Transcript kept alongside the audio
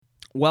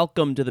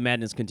Welcome to the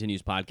Madness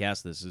Continues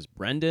podcast. This is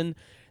Brendan.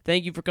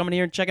 Thank you for coming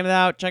here and checking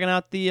out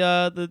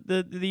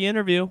the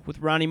interview with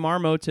Ronnie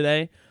Marmo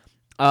today.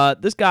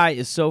 This guy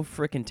is so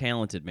freaking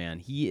talented, man.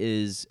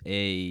 He's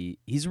a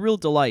real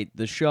delight.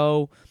 The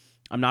show,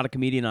 I'm Not a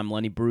Comedian, I'm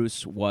Lenny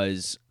Bruce,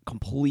 was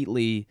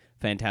completely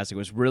fantastic.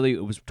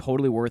 It was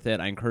totally worth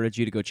it. I encourage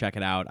you to go check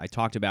it out. I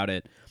talked about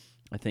it,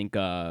 I think,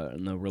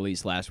 in the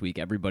release last week.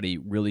 Everybody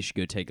really should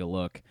go take a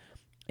look.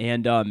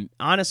 And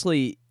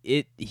honestly,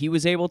 he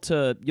was able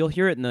to, you'll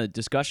hear it in the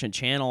discussion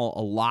channel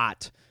a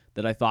lot,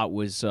 that I thought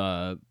was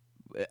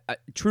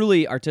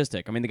truly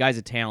artistic. I mean, the guy's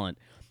a talent.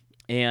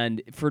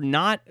 And for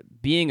not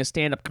being a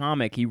stand-up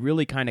comic, he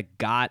really kind of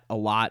got a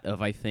lot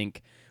of, I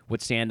think,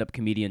 what stand-up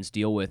comedians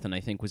deal with, and I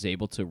think was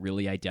able to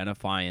really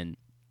identify and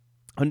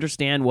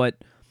understand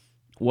what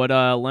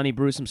Lenny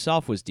Bruce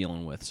himself was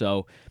dealing with.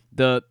 So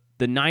the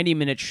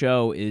 90-minute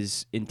show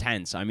is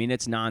intense. I mean,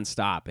 it's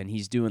nonstop, and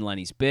he's doing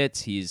Lenny's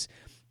bits. He's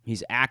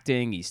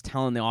acting. He's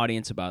telling the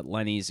audience about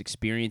Lenny's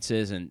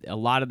experiences, and a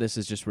lot of this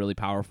is just really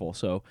powerful.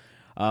 So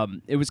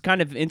it was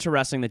kind of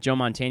interesting that Joe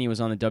Montana was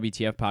on the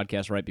WTF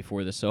podcast right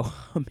before this. So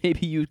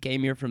maybe you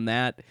came here from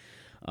that,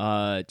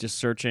 just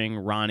searching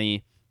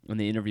Ronnie and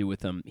the interview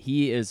with him.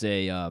 He's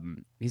a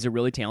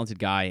really talented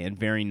guy and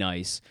very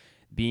nice.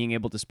 Being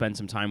able to spend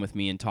some time with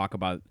me and talk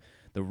about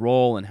the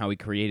role and how he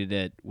created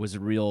it was a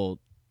real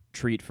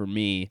treat for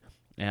me.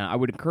 I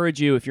would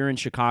encourage you, if you're in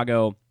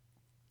Chicago,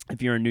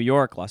 if you're in New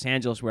York, Los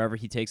Angeles, wherever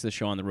he takes the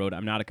show on the road,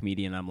 I'm Not a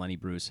Comedian, I'm Lenny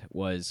Bruce,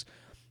 was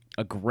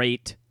a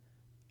great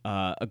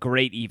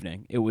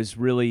evening. It's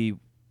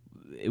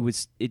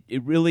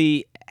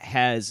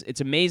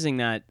amazing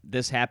that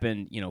this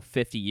happened,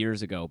 50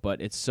 years ago,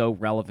 but it's so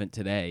relevant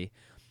today.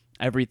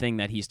 Everything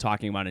that he's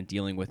talking about and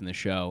dealing with in the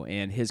show,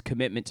 and his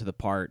commitment to the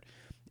part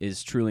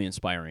is truly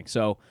inspiring.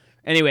 So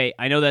anyway,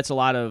 I know that's a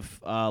lot of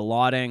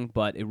lauding,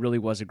 but it really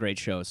was a great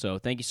show. So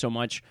thank you so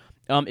much.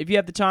 If you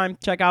have the time,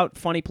 check out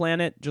Funny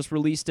Planet. Just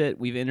released it.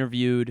 We've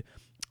interviewed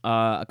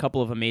a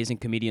couple of amazing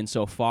comedians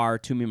so far,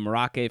 Tumi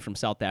Marake from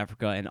South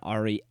Africa and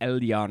Ari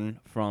Eljan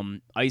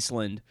from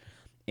Iceland.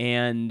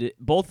 And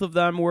both of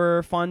them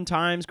were fun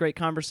times, great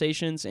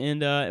conversations,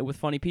 and with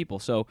funny people.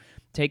 So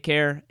take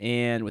care,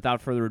 and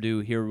without further ado,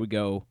 here we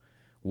go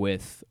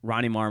with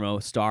Ronnie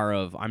Marmo, star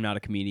of I'm Not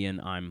a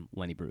Comedian, I'm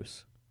Lenny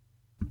Bruce.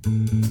 Here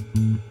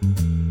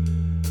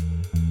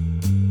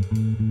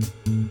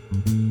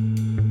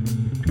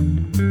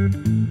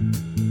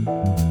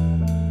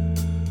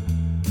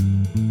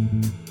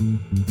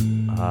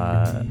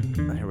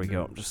we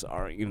go. I'm just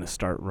going to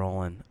start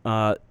rolling.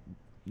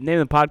 Name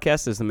of the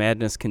podcast is The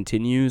Madness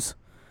Continues.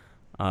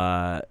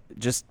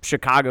 Just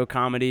Chicago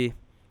comedy.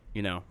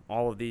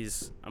 All of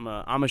these. I'm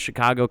a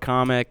Chicago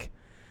comic,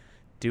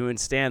 doing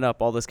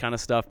stand-up, all this kind of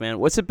stuff, man.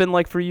 What's it been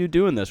like for you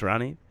doing this,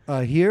 Ronnie?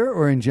 Here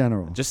or in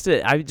general? Just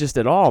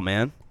at all,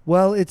 man.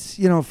 Well, it's,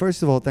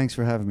 first of all, thanks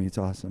for having me. It's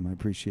awesome. I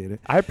appreciate it.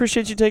 I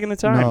appreciate you taking the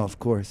time. No, of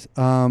course.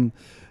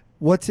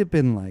 What's it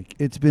been like?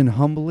 It's been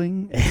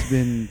humbling. It's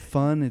been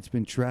fun. It's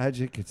been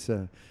tragic. It's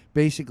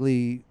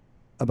basically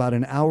about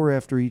an hour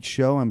after each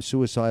show, I'm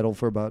suicidal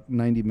for about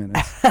 90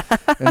 minutes.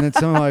 And then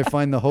somehow I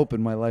find the hope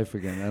in my life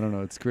again. I don't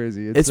know. It's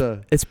crazy.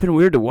 It's been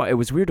weird to watch. It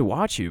was weird to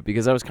watch you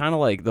because I was kind of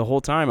like, the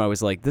whole time I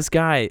was like, this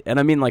guy, and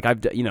I mean, like,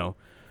 I've,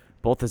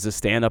 both as a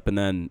stand-up and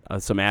then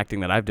some acting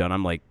that I've done,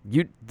 I'm like,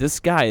 this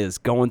guy is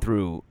going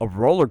through a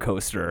roller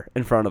coaster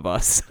in front of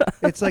us.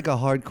 It's like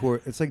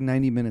it's like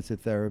 90 minutes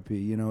of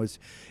therapy. It's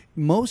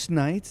most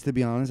nights, to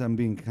be honest, I'm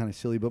being kind of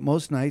silly, but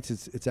most nights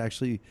it's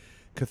actually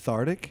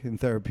cathartic and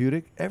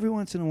therapeutic. Every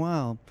once in a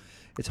while,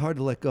 it's hard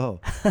to let go.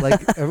 Like,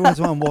 every once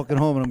in a while I'm walking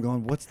home and I'm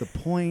going, what's the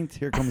point?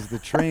 Here comes the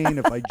train.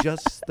 If I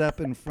just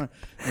step in front,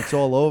 it's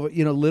all over.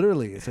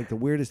 Literally, it's like the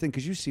weirdest thing,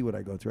 because you see what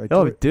I go through.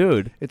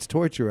 Dude. It's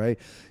torture, right?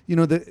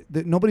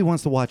 Nobody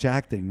wants to watch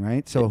acting,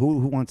 right? So who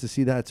wants to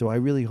see that? So I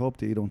really hope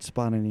that you don't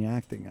spot any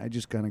acting. I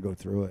just kind of go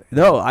through it.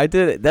 No, I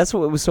did it. That's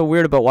what was so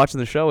weird about watching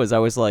the show, is I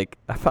was like,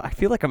 I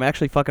feel like I'm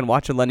actually fucking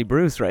watching Lenny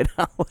Bruce right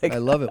now. I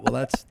love it.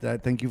 Well,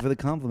 thank you for the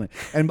compliment.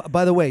 And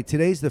by the way,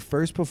 today's the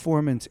first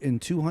performance in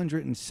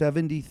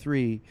 273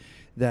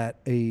 that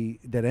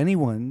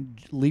anyone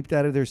leaped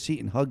out of their seat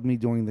and hugged me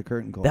during the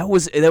curtain call. That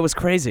was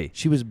crazy.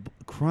 She was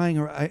crying.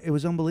 It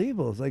was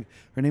unbelievable. It's like,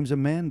 her name's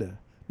Amanda.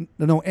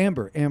 No,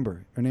 Amber.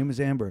 Her name is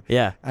Amber.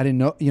 Yeah. I didn't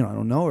know, I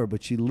don't know her,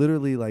 but she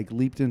literally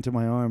leaped into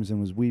my arms and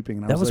was weeping.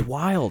 And that was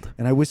wild.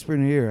 And I whispered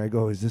in her ear, I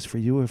go, is this for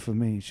you or for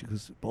me? She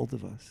goes, both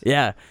of us.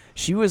 Yeah.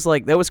 She was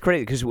like, that was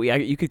crazy, because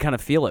you could kind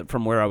of feel it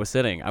from where I was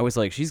sitting. I was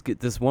like,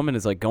 this woman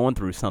is like going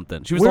through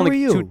something. She was where only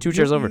were you? two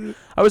chairs over.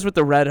 I was with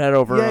the redhead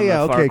over on the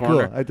far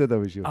corner. Cool. I thought that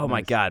was you. Oh, nice.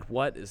 My God.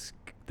 What is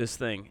this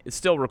thing? It's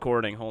still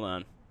recording. Hold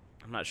on.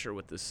 I'm not sure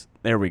what this.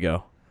 There we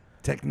go.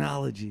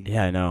 Technology.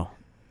 Yeah, I know.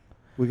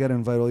 We got to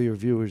invite all your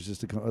viewers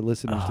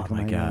listeners to come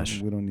hang out.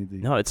 We don't need the...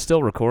 No, it's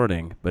still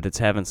recording, but it's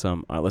having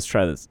some... let's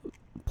try this.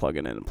 Plug it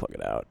in and plug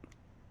it out.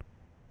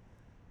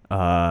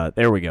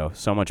 There we go.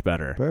 So much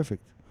better.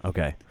 Perfect.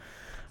 Okay.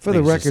 For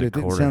the record, it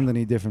didn't sound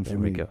any different for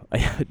me. There we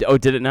go. Oh,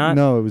 did it not?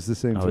 No, it was the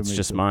same for me. Oh, it's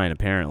just mine,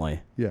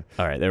 apparently. Yeah.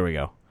 All right, there we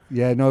go.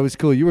 Yeah, no, it was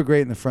cool. You were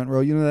great in the front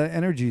row. You know, that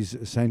energy's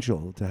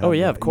essential to have. Oh,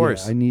 yeah, that. of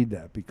course. I need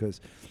that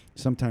because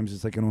sometimes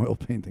it's like an oil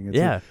painting. It's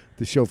Yeah. like,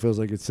 the show feels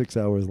like it's 6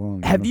 hours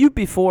long. Have you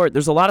before?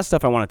 There's a lot of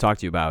stuff I want to talk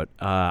to you about.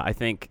 I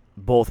think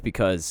both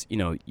because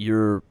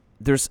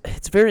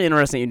it's very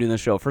interesting you doing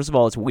this show. First of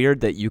all, it's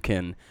weird that you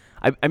can.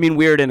 I mean,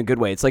 weird in a good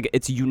way. It's like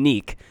it's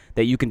unique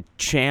that you can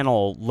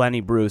channel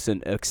Lenny Bruce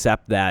and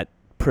accept that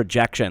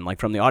projection like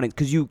from the audience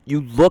because you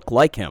look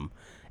like him,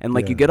 and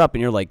like you get up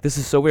and you're like, this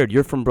is so weird.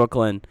 You're from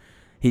Brooklyn.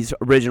 He's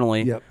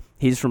originally. Yep.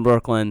 He's from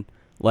Brooklyn.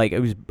 Like it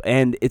was,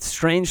 and it's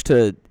strange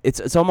to.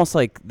 It's almost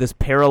like this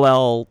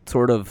parallel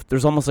sort of.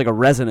 There's almost like a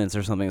resonance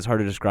or something. It's hard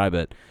to describe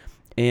it.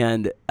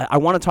 And I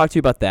want to talk to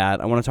you about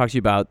that. I want to talk to you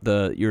about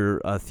your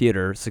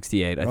theater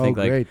 68. I think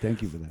great.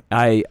 Thank you for that.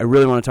 I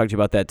really want to talk to you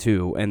about that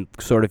too, and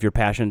sort of your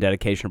passion,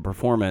 dedication, and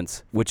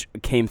performance, which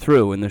came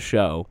through in the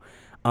show.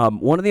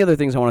 One of the other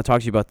things I want to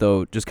talk to you about,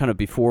 though, just kind of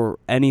before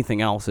anything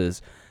else,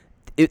 is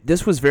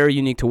this was very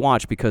unique to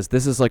watch because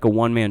this is like a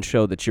one-man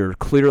show that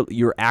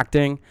you're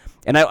acting,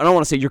 and I don't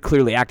want to say you're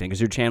clearly acting because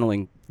you're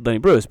channeling Lenny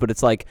Bruce, but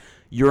it's like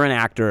you're an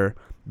actor,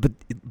 but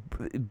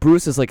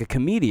Bruce is like a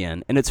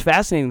comedian, and it's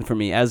fascinating for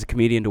me as a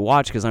comedian to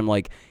watch because I'm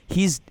like,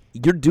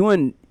 you're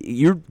doing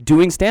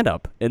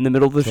stand-up in the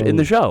middle of in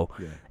the show,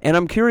 and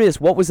I'm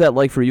curious, what was that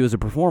like for you as a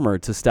performer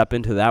to step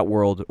into that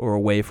world or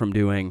away from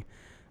doing?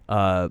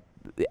 How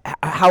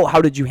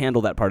did you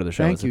handle that part of the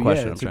show? Thank you.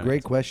 Yeah, it's a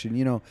great question.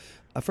 You know,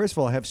 first of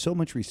all, I have so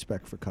much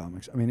respect for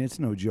comics. I mean, it's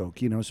no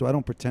joke, you know, so I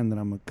don't pretend that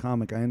I'm a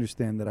comic. I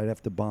understand that I'd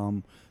have to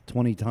bomb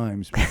 20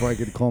 times before I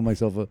could call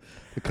myself a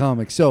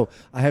comic. So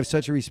I have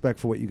such a respect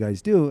for what you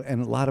guys do,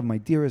 and a lot of my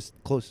dearest,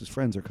 closest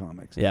friends are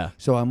comics. Yeah.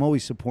 So I'm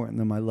always supporting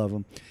them. I love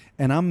them.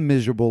 And I'm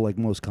miserable like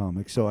most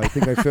comics, so I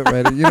think I fit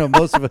right in. You know,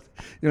 most of us,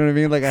 you know what I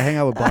mean? Like I hang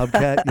out with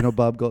Bobcat, you know,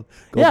 Bob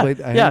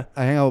Goldthwait.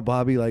 I hang out with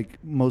Bobby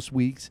like most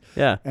weeks.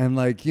 Yeah. And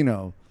like, you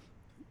know,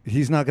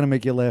 he's not going to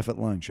make you laugh at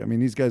lunch. I mean,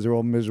 these guys are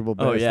all miserable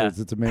bastards.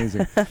 Yeah. It's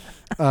amazing.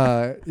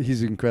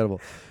 He's incredible.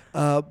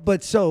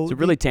 But so he's a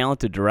really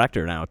talented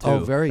director now too. Oh,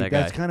 very.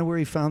 That's guy. kind of where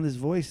he found his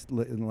voice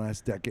in the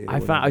last decade.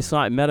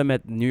 I met him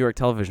at New York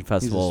Television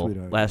Festival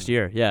last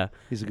year. Yeah.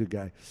 He's a good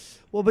guy.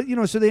 Well, but you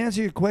know, so the answer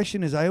to your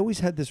question is I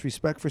always had this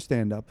respect for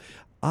stand-up.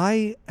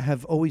 I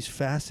have always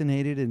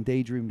fascinated and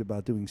daydreamed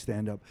about doing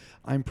stand-up.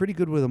 I'm pretty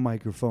good with a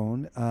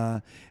microphone,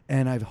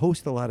 and I've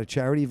hosted a lot of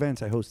charity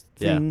events. I host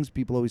things. Yeah.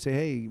 People always say,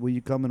 hey, will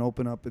you come and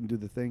open up and do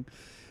the thing?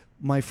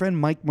 My friend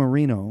Mike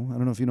Marino, I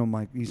don't know if you know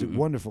Mike, he's a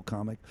wonderful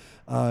comic,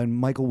 and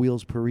Michael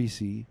Wheels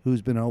Parisi,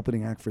 who's been an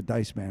opening act for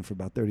Dice Man for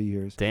about 30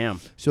 years. Damn.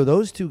 So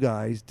those two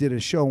guys did a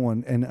show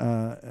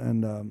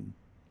and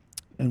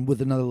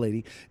with another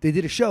lady, they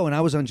did a show, and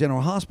I was on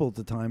General Hospital at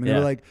the time, and they were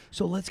like,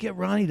 so let's get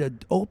Ronnie to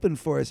open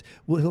for us.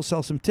 Well, he'll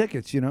sell some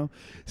tickets, you know?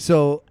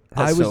 So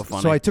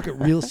so I took it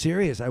real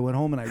serious. I went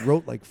home and I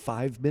wrote like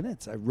 5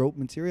 minutes. I wrote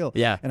material.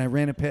 Yeah. And I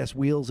ran it past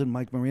Wheels and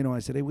Mike Marino. I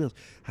said, hey, Wheels,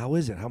 how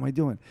is it? How am I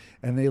doing?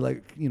 And they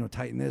like, you know,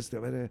 tighten this.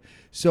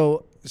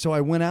 So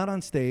I went out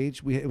on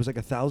stage. It was like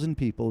 1,000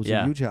 people. It was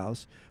a huge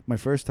house. My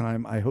first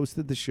time. I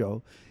hosted the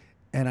show,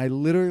 and I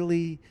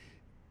literally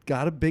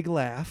got a big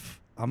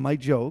laugh on my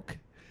joke.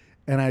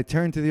 And I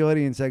turned to the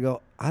audience. I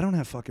go, I don't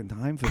have fucking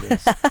time for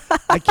this.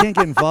 I can't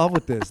get involved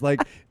with this. Like,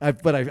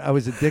 but I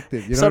was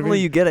addicted. You know Suddenly what I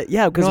mean? you get it.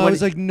 Yeah. Because I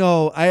was like,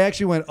 no. I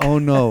actually went, oh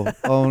no,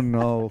 oh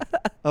no,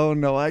 oh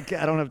no. I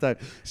don't have time.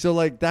 So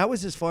like that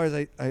was as far as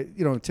I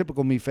you know,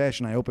 typical me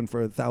fashion. I opened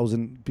for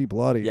 1,000 people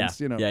audience.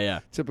 Yeah. You know, yeah.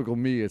 Typical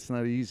me. It's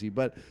not easy,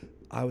 but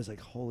I was like,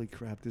 holy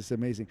crap, this is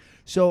amazing.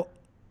 So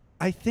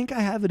I think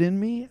I have it in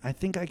me. I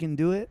think I can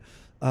do it.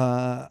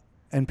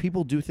 And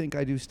people do think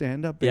I do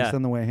stand-up based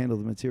on the way I handle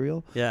the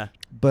material. Yeah.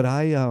 But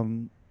I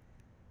don't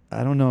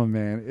know,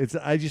 man.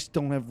 I just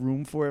don't have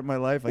room for it in my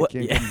life. I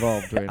can't get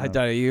involved right now. I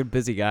tell you, you're a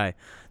busy guy.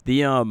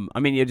 I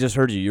mean, you just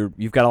heard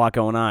you've got a lot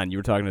going on. You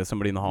were talking to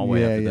somebody in the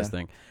hallway after this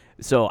thing.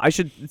 So I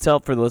should tell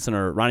for the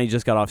listener, Ronnie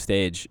just got off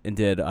stage and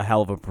did a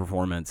hell of a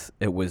performance.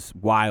 It was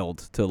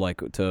wild to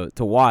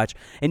watch,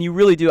 and you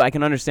really do. I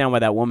can understand why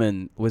that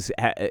woman was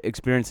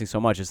experiencing so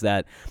much. Is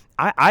that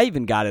I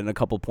even got in a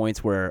couple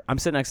points where I'm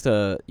sitting next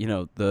to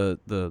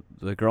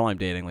the girl I'm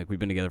dating. Like we've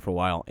been together for a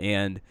while,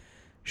 and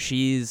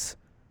she's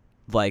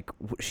like,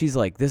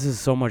 this is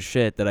so much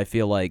shit that I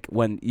feel like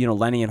when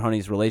Lenny and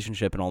Honey's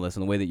relationship and all this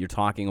and the way that you're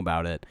talking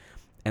about it,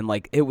 and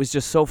like it was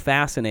just so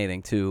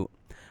fascinating to.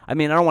 I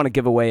mean, I don't want to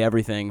give away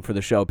everything for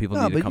the show. People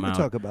need to come out. No, but you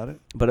can talk about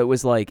it. But it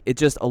was like, it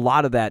just, a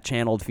lot of that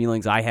channeled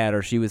feelings I had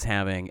or she was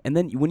having. And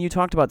then when you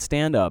talked about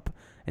stand-up,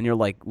 and you're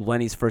like,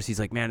 Lenny's first, he's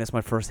like, man, that's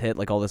my first hit,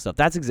 like all this stuff.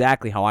 That's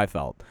exactly how I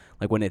felt,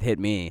 like when it hit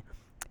me.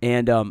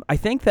 And I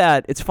think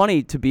that it's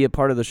funny to be a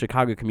part of the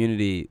Chicago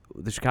community,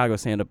 the Chicago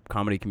stand-up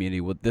comedy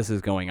community, what this is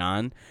going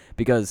on,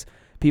 because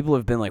people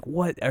have been like,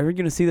 what, are you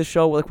going to see the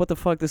show? Like, what the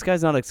fuck? This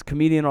guy's not a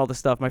comedian, all this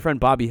stuff. My friend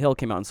Bobby Hill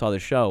came out and saw the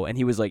show, and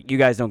he was like, you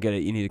guys don't get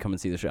it. You need to come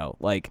and see the show.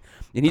 Like,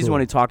 and he's the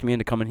one who talked me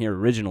into coming here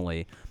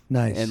originally.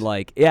 Nice. And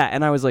like, yeah,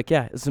 and I was like,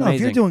 yeah, it's amazing.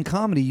 If you're doing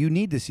comedy, you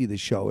need to see the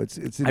show.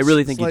 I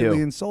really think you do.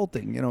 Slightly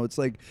insulting. You know, it's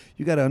like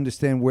you got to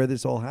understand where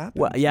this all happens.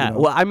 Well, yeah. You know?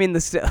 Well, I mean,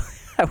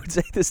 I would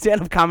say the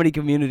stand-up comedy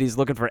community is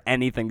looking for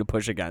anything to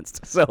push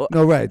against. So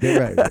no, right,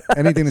 they're right.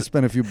 Anything to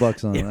spend a few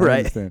bucks on. Yeah, I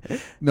right.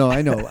 understand. No,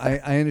 I know.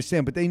 I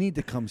understand, but they need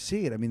to come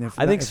see it. I mean, if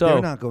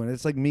they're not going,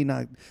 it's like me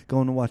not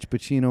going to watch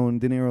Pacino and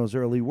De Niro's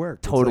early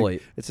work. Totally,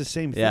 it's the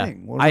same yeah.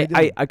 thing. What am I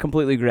doing? I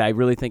completely agree. I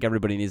really think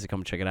everybody needs to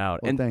come check it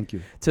out. Well, and thank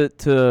you.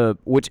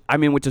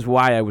 Which is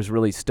why I was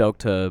really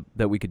stoked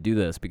that we could do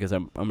this, because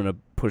I'm gonna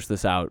push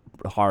this out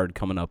hard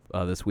coming up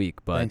this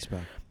week. But thanks,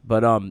 pal.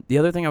 But the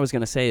other thing I was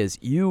gonna say is,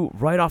 you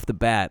right off the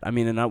bat, I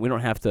mean, and we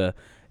don't have to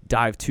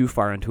dive too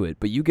far into it,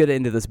 but you get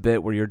into this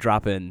bit where you're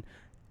dropping,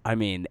 I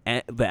mean,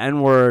 the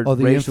N-word. Oh,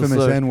 the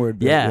infamous N-word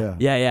bit.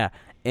 Yeah.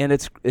 And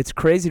it's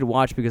crazy to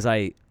watch, because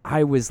I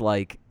was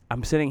like,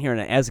 I'm sitting here,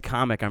 and as a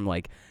comic, I'm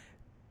like,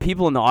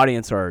 people in the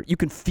audience you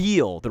can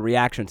feel the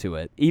reaction to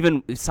it,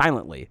 even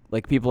silently.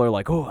 Like, people are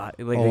like,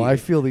 I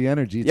feel the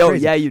energy. It's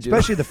crazy. Yeah, you do.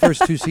 Especially the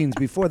first two scenes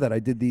before that. I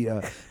did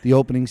the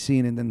opening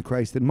scene and then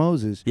Christ and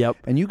Moses. Yep.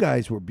 And you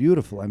guys were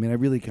beautiful. I mean, I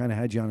really kind of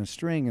had you on a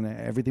string, and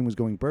everything was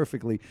going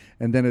perfectly.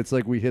 And then it's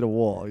like we hit a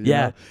wall. You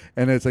know?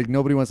 And it's like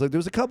nobody wants. Like, there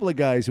was a couple of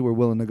guys who were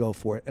willing to go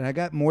for it, and I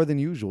got more than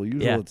usual.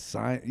 Usually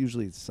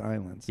it's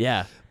silence.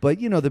 Yeah. But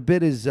the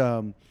bit is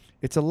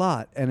it's a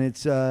lot, and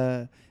it's.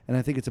 And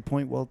I think it's a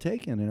point well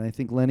taken. And I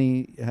think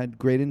Lenny had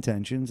great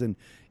intentions. And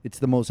it's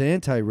the most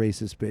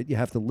anti-racist bit. You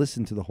have to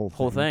listen to the whole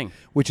thing.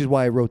 Which is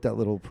why I wrote that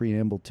little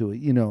preamble to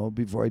it.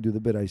 Before I do the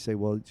bit, I say,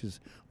 well,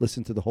 just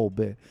listen to the whole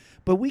bit.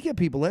 But we get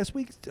people. Last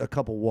week, a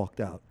couple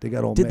walked out. They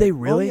got all mad. Did they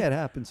really? Oh, yeah, it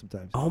happens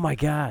sometimes. Oh, my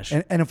gosh.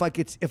 And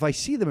if I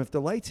see them, if the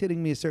light's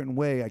hitting me a certain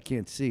way, I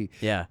can't see.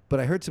 Yeah. But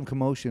I heard some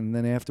commotion, and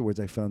then afterwards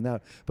I found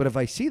out. But if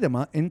I see them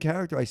in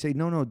character, I say,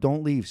 no,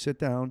 don't leave. Sit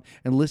down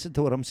and listen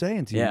to what I'm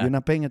saying to you. Yeah. You're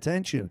not paying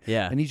attention.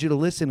 Yeah. I need you to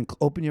listen and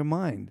open your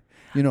mind.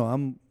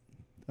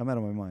 I'm out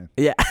of my mind.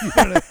 Yeah.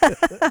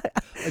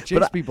 I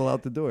chase people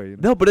out the door.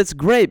 No, but it's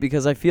great,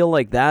 because I feel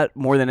like that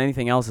more than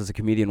anything else, as a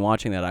comedian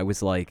watching that, I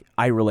was like,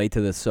 I relate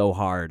to this so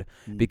hard,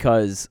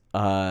 because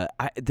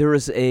there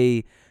is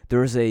a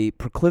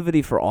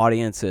proclivity for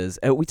audiences.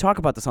 We talk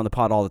about this on the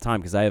pod all the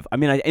time, because I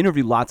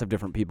interview lots of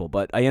different people,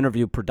 but I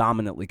interview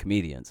predominantly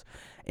comedians,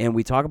 and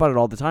we talk about it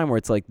all the time, where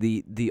it's like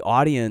the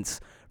audience,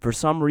 for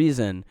some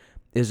reason,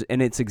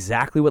 and it's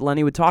exactly what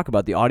Lenny would talk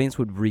about. The audience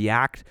would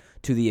react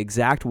to the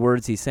exact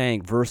words he's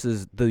saying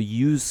versus the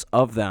use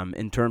of them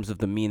in terms of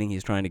the meaning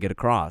he's trying to get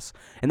across.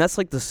 And that's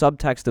like the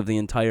subtext of the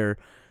entire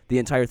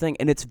thing.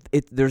 And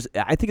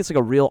I think it's like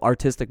a real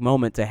artistic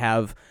moment to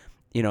have,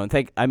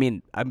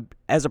 I'm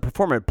as a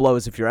performer, it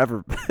blows if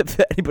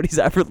anybody's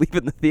ever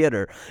leaving the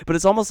theater. But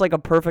it's almost like a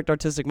perfect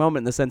artistic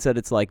moment in the sense that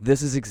it's like,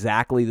 this is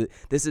exactly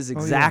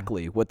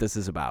what this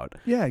is about.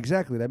 Yeah,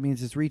 exactly. That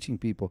means it's reaching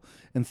people,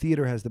 and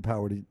theater has the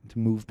power to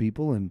move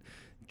people and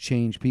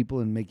change people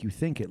and make you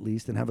think, at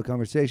least, and have a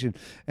conversation.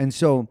 And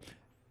so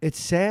it's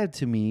sad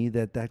to me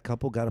that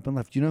couple got up and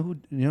left.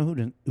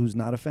 Who's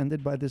not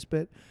offended by this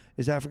bit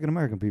is African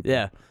American people.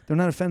 Yeah, they're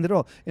not offended at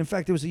all. In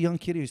fact, there was a young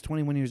kid. He was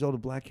 21 years old, a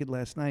black kid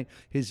last night.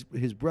 His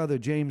brother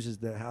James is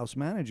the house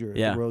manager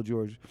at the Royal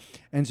George.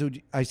 And so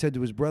I said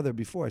to his brother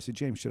before, I said,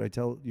 James, should I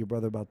tell your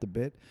brother about the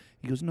bit?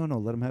 He goes, no,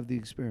 let him have the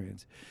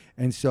experience.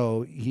 And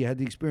so he had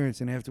the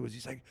experience, and afterwards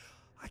he's like,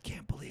 I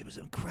can't believe it was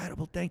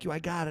incredible. Thank you. I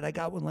got it. I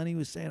got what Lenny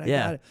was saying. I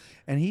got it.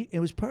 And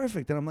it was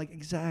perfect. And I'm like,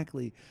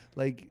 exactly.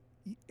 Like,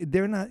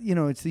 they're not,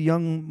 it's the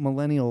young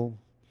millennial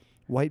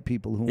white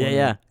people who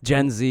want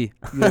Gen Z.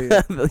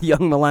 The young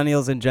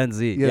millennials and Gen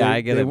Z.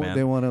 I get it, man.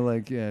 They want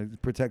to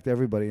protect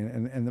everybody.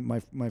 And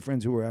my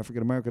friends who are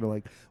African American are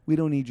like, we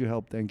don't need your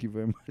help. Thank you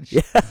very much.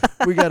 Yeah.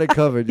 We got it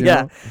covered. You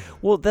know?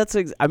 Well, that's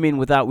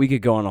we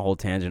could go on a whole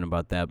tangent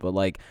about that, but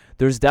like,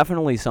 there's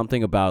definitely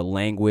something about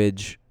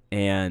language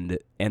and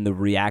the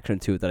reaction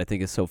to it that I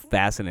think is so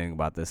fascinating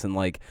about this. And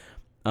like,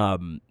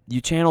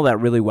 you channel that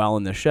really well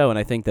in the show, and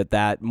I think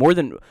that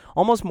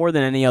almost more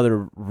than any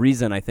other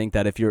reason, I think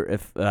that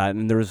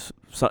and there's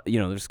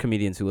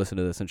comedians who listen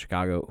to this in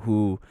Chicago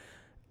who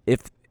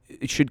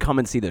should come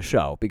and see the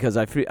show, because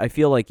I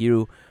feel like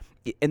you,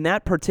 in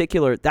that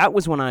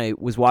was when I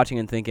was watching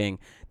and thinking,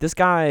 this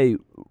guy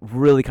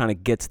really kind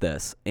of gets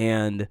this,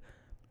 and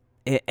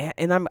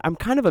I'm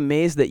kind of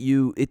amazed that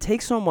it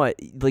takes so much,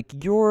 like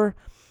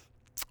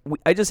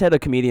I just had a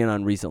comedian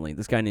on recently,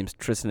 this guy named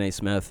Tristan A.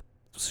 Smith,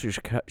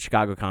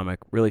 Chicago comic,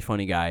 really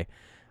funny guy.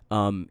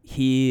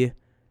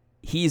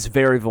 He's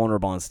very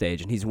vulnerable on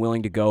stage, and he's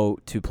willing to go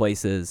to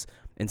places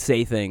and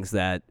say things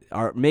that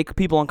make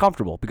people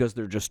uncomfortable because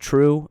they're just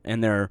true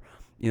and they're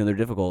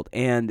difficult.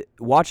 And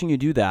watching you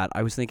do that,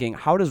 I was thinking,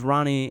 how does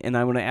Ronnie? And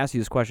I want to ask you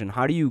this question: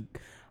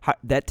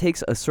 that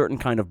takes a certain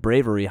kind of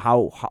bravery.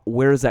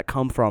 Where does that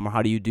come from, or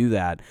how do you do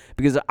that?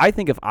 Because I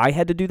think if I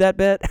had to do that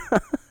bit.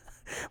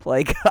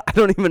 Like, I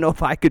don't even know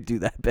if I could do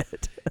that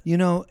bit. You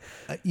know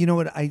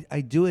what?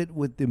 I do it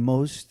with the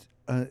most.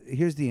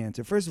 Here's the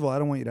answer. First of all, I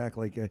don't want you to act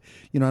like I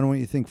don't want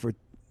you to think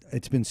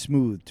it's been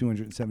smooth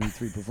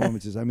 273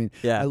 performances. I mean,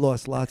 Yeah. I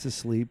lost lots of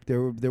sleep.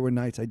 There were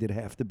nights I did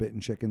half the bit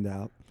and chickened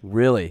out.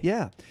 Really?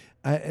 Yeah,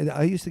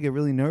 I used to get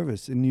really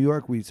nervous. In New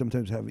York, we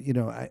sometimes have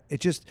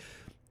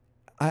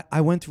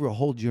I went through a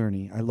whole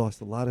journey. I lost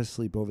a lot of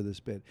sleep over this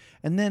bit,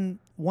 and then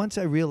once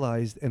I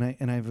realized and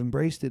I've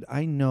embraced it,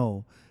 I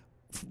know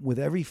with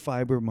every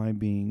fiber of my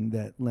being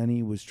that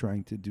Lenny was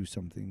trying to do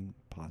something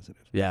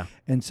positive. Yeah.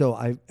 And so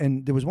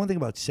and there was one thing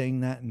about saying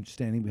that and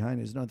standing behind it.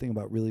 There's another thing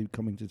about really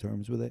coming to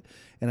terms with it.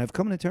 And I've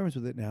come to terms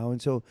with it now. And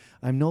so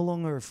I'm no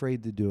longer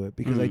afraid to do it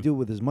because I do it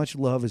with as much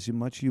love, as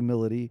much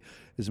humility,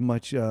 as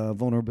much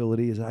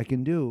vulnerability as I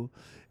can do.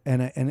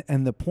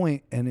 And the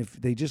point, and if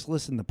they just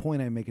listen, the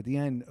point I make at the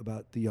end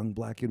about the young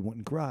black kid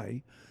wouldn't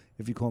cry,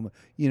 if you call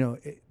him,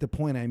 the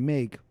point I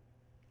make,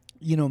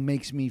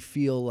 makes me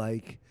feel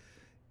like,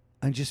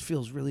 and just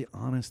feels really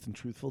honest and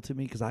truthful to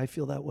me because I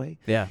feel that way.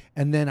 Yeah.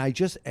 And then I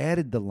just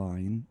added the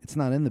line. It's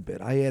not in the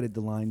bit. I added the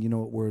line,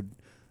 what word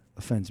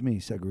offends me?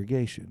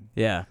 Segregation.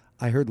 Yeah.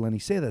 I heard Lenny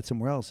say that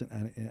somewhere else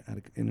in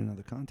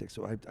another context.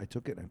 So I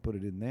took it and I put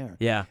it in there.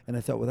 Yeah. And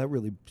I thought, well, that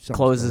really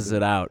closes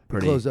it out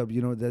pretty. Close up,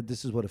 that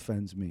this is what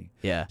offends me.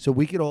 Yeah. So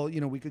we could all,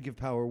 we could give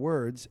power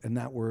words and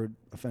that word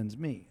offends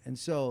me. And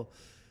so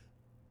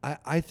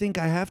I think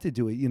I have to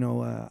do it.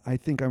 I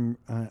think I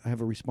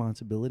have a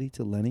responsibility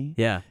to Lenny,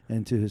 Yeah.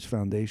 and to his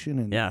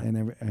foundation,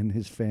 and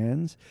his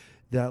fans,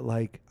 that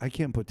like I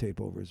can't put tape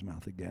over his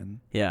mouth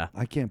again. Yeah.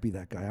 I can't be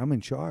that guy. I'm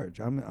in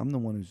charge. I'm the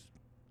one who's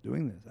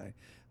doing this.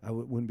 I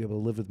wouldn't be able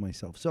to live with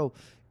myself. So,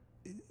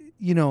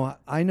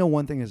 I know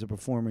one thing as a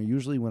performer.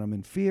 Usually, when I'm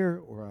in fear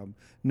or I'm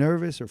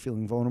nervous or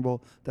feeling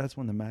vulnerable, that's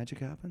when the magic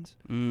happens.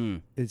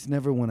 It's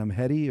never when I'm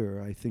heady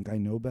or I think I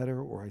know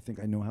better or I think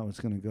I know how it's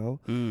going to go.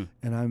 And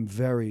I'm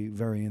very,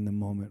 very in the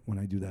moment when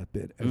I do that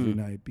bit every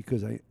night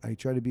because I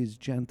try to be as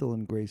gentle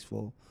and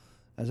graceful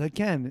as I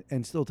can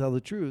and still tell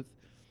the truth.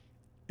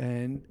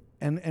 And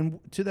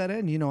to that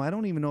end, I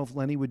don't even know if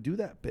Lenny would do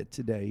that bit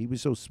today. He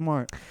was so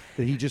smart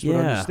that he just would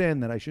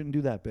understand that I shouldn't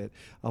do that bit.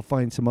 I'll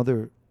find some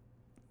other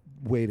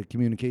way to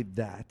communicate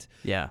that.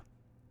 Yeah.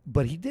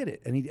 But he did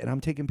it, and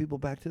I'm taking people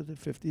back to the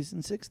 50s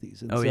and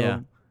 60s.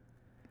 And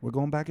we're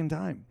going back in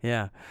time.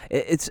 Yeah.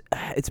 It's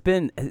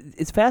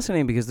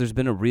fascinating because there's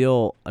been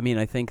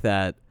I think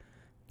that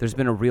there's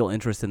been a real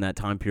interest in that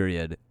time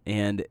period,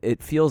 and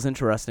it feels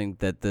interesting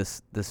that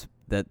this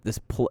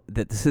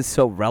is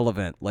so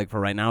relevant, like for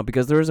right now,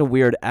 because there is a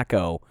weird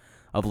echo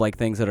of like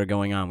things that are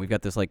going on. We've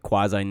got this like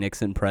quasi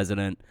Nixon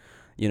president,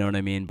 you know what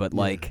I mean? But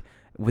like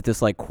with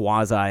this like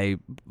quasi,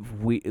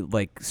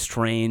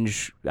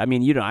 strange. I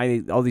mean,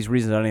 all these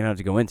reasons I don't even have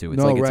to go into.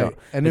 It's right.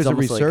 And there's a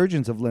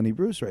resurgence of Lenny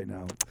Bruce right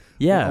now.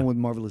 Yeah, with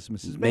Marvelous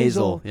Mrs.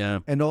 Maisel. Yeah,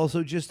 and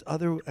also just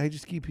other. I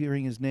just keep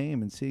hearing his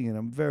name and seeing it.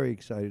 I'm very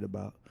excited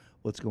about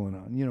what's going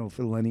on.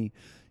 For Lenny,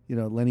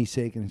 Lenny's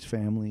sake and his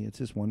family. It's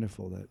just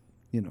wonderful that.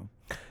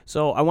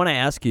 So I want to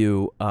ask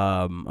you.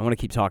 I want to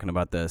keep talking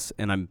about this,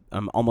 and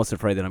I'm almost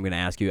afraid that I'm going to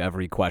ask you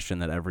every question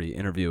that every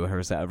interviewer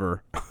has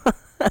ever.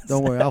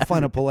 Don't worry, I'll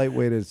find a polite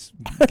way to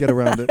get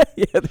around it.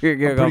 Yeah, there you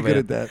go. I'm pretty good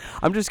at that.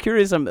 I'm just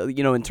curious.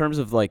 In terms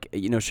of like,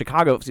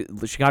 Chicago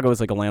is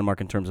like a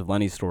landmark in terms of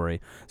Lenny's story,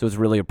 so it's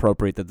really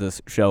appropriate that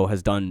this show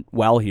has done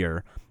well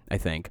here, I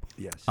think.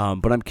 Yes.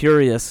 But I'm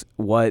curious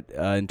what,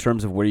 in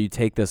terms of where you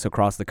take this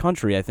across the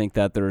country. I think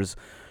that there's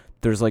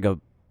like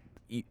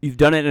you've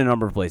done it in a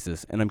number of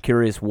places, and I'm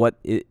curious what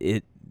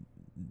it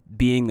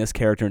being this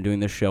character and doing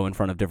this show in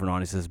front of different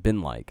audiences has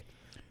been like.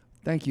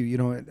 Thank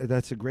you.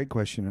 That's a great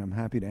question. I'm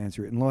happy to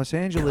answer it. In Los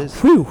Angeles,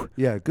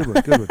 yeah, good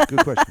one,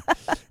 good question.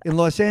 In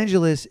Los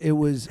Angeles, it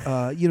was,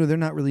 they're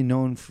not really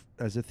known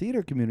as a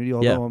theater community,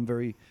 although I'm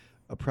very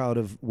proud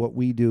of what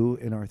we do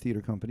in our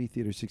theater company,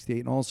 Theater 68,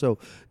 and also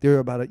there are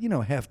about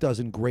half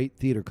dozen great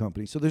theater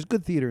companies. So there's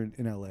good theater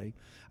in L.A.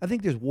 I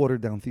think there's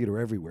watered down theater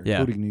everywhere,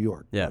 including New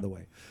York, by the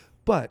way.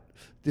 But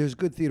there's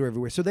good theater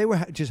everywhere. So they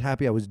were just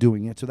happy I was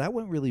doing it. So that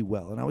went really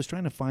well. And I was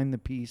trying to find the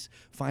piece,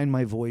 find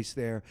my voice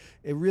there.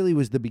 It really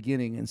was the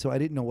beginning. And so I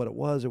didn't know what it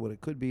was or what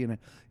it could be. And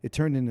it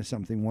turned into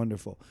something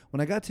wonderful.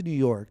 When I got to New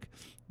York,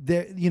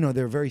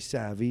 they're very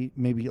savvy,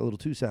 maybe a little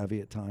too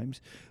savvy at times,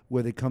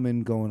 where they come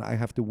in going, I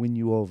have to win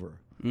you over.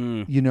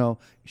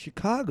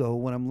 Chicago,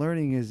 what I'm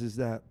learning is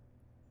that,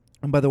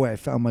 and by the way, I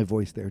found my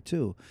voice there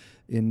too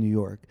in New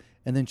York.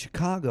 And then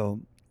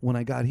Chicago, when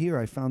I got here,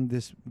 I found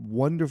this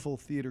wonderful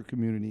theater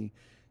community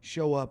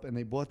show up, and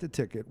they bought the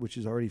ticket, which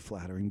is already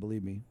flattering,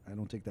 believe me. I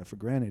don't take that for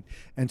granted.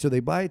 And so they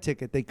buy a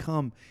ticket, they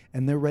come,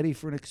 and they're ready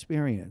for an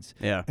experience.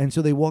 Yeah. And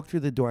so they walk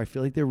through the door. I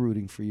feel like they're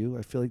rooting for you.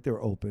 I feel like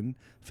they're open.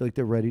 I feel like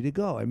they're ready to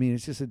go. I mean,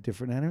 it's just a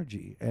different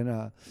energy.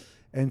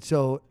 And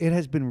so it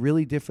has been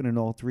really different in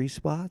all three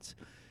spots.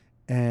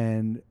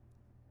 And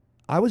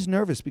I was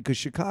nervous because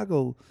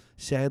Chicago,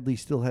 sadly,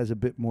 still has a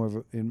bit more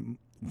of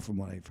from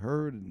what I've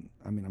heard, and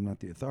I mean, I'm not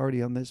the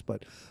authority on this,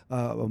 but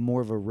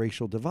more of a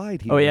racial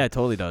divide here. Oh yeah, it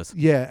totally does.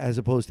 Yeah, as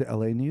opposed to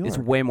L.A., New York. It's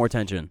way more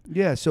tension.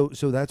 Yeah, so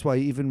that's why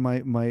even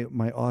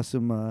my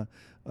awesome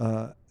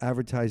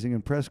advertising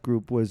and press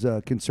group was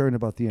concerned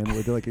about the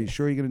N-word. They're like, "Are you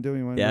sure you're going to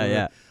do it?"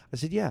 Yeah. I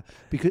said, "Yeah,"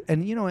 because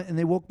and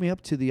they woke me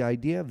up to the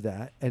idea of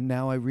that, and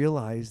now I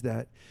realize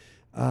that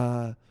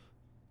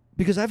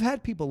because I've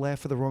had people laugh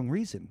for the wrong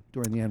reason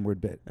during the N-word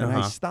bit, and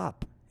I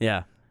stop.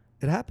 Yeah.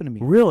 It happened to me.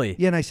 Really?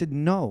 Yeah, and I said,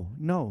 no,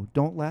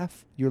 don't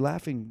laugh. You're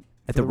laughing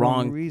At for the the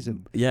wrong wrong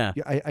reason. Yeah.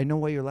 I know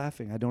why you're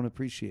laughing. I don't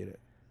appreciate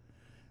it.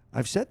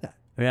 I've said that.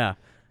 Yeah.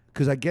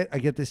 Because I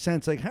get this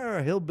sense like,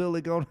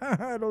 hillbilly going,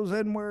 those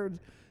N-words.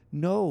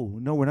 No,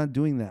 we're not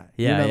doing that.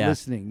 Yeah, You're not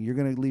listening. You're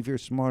going to leave here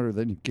smarter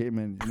than you came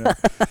in.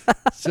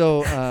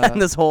 So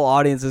and this whole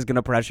audience is going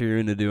to pressure you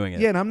into doing it.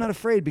 Yeah, and I'm not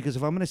afraid because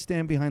if I'm going to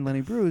stand behind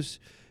Lenny Bruce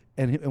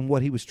and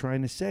what he was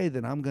trying to say,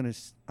 then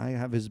I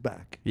have his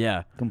back.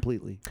 Yeah.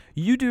 Completely.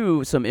 You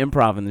do some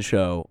improv in the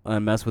show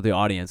and mess with the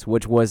audience,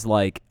 which was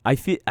like, I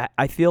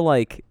feel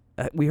like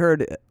we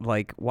heard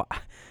like,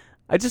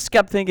 I just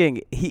kept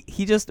thinking,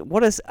 he just,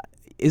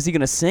 is he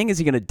going to sing? Is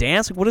he going to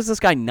dance? What is this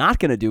guy not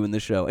going to do in the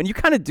show? And you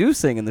kind of do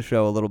sing in the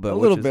show a little bit. A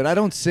little bit. I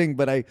don't sing,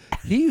 but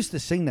he used to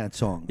sing that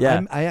song.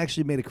 Yeah. I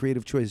actually made a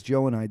creative choice.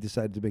 Joe and I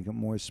decided to make it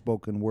more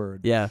spoken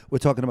word. Yeah. We're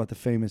talking about the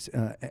famous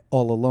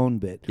All Alone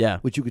bit. Yeah.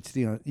 Which you could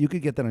see you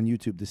could get that on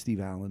YouTube, the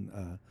Steve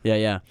Allen.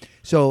 Yeah.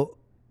 So,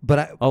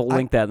 but I'll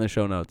link that in the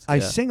show notes. I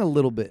sing a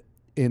little bit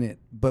in it,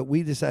 but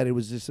we decided it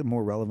was just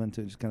more relevant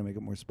to just kind of make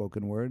it more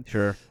spoken word.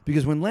 Sure.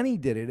 Because when Lenny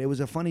did it, it was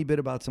a funny bit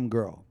about some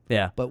girl.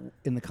 Yeah. But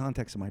in the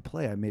context of my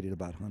play, I made it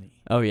about honey.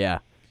 Oh, yeah.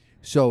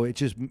 So it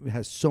just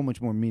has so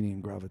much more meaning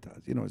and gravitas.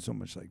 It's so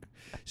much like,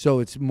 so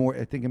it's more,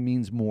 I think it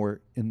means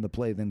more in the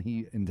play than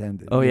he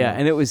intended. Oh, yeah.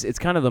 And it's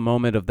kind of the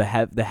moment of the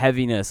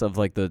heaviness of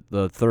like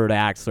the third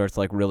act starts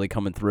like really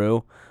coming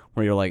through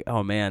where you're like,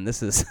 oh man,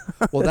 this is.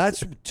 Well,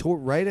 that's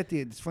right at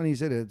it's funny you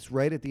said it. It's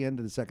right at the end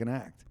of the second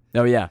act.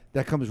 Oh, yeah.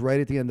 That comes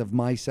right at the end of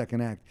my second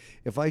act.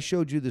 If I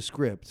showed you the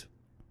script,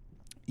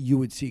 you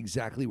would see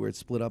exactly where it's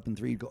split up in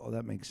three. You'd go, oh,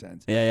 that makes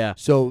sense. Yeah.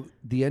 So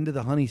the end of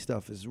the honey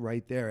stuff is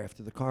right there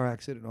after the car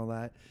accident and all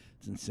that.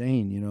 It's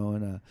insane,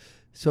 And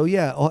so,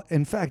 yeah,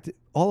 in fact,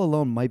 All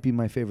Alone might be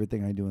my favorite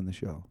thing I do in the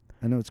show.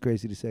 I know it's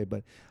crazy to say,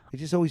 but I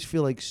just always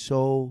feel like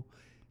so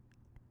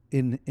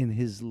in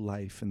his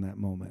life in that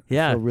moment.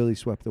 Yeah. I feel really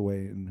swept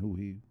away in who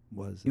he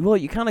was. Well,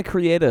 you kind of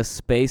create a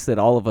space that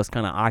all of us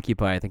kind of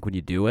occupy, I think, when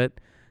you do it.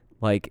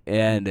 Like,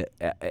 and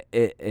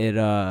it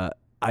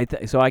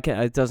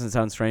doesn't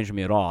sound strange to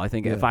me at all. I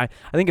think if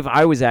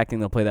I was acting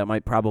the play, that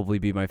might probably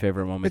be my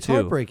favorite moment it's too. It's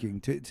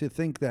heartbreaking to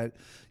think that,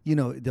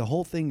 the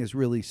whole thing is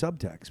really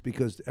subtext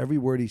because every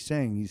word he's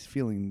saying, he's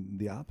feeling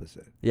the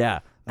opposite. Yeah.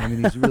 I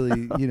mean, he's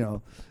really,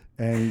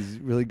 and he's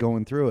really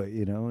going through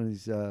it, and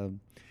he's,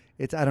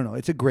 I don't know.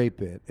 It's a great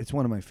bit. It's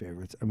one of my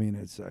favorites. I mean,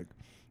 it's like,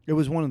 it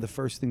was one of the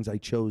first things I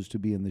chose to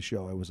be in the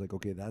show. I was like,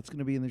 okay, that's going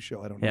to be in the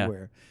show. I don't know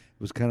where.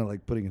 It was kind of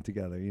like putting it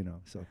together,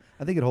 So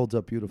I think it holds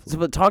up beautifully. So,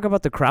 but talk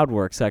about the crowd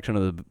work section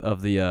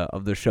of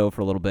the show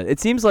for a little bit. It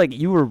seems like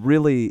you were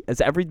really,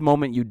 as every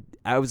moment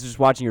I was just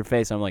watching your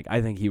face. I'm like,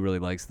 I think he really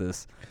likes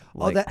this.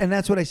 Like, and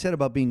that's what I said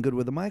about being good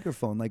with a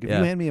microphone. Like if you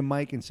hand me a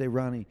mic and say,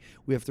 Ronnie,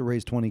 we have to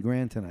raise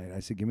 $20,000 tonight.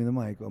 I said, give me the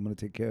mic. I'm going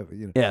to take care of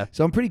it. Yeah.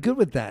 So I'm pretty good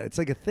with that. It's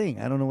like a thing.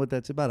 I don't know what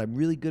that's about. I'm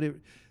really good at.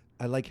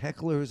 I like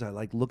hecklers. I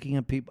like looking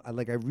at people. I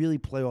really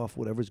play off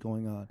whatever's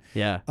going on.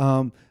 Yeah.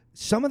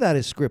 Some of that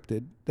is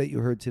scripted that you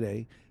heard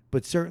today,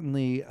 but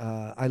certainly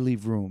I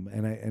leave room.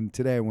 And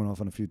today I went off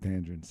on a few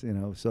tangents.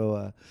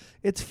 So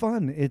it's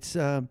fun. It's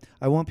I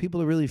want people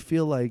to really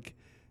feel like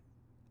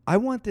I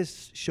want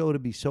this show to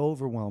be so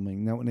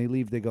overwhelming that when they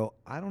leave, they go,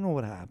 I don't know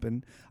what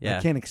happened. Yeah.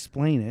 I can't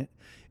explain it.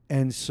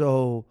 And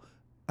so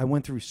I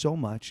went through so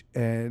much,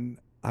 and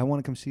I want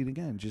to come see it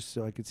again just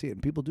so I could see it.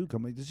 And people do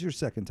come. This is your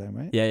second time,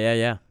 right?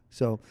 Yeah.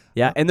 So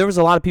yeah, and there was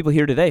a lot of people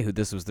here today who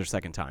this was their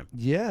second time.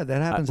 Yeah,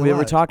 that happens a lot. We lot.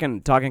 were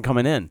talking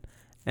coming in,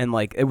 and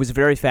like it was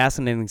very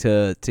fascinating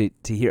to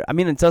hear. I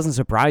mean, it doesn't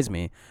surprise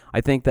me. I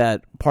think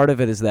that part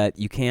of it is that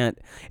you can't.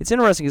 It's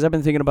interesting because I've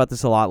been thinking about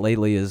this a lot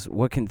lately. Is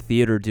what can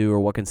theater do or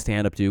what can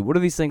stand up do? What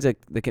are these things that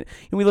can?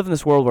 We live in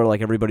this world where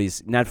like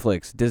everybody's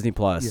Netflix, Disney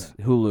Plus,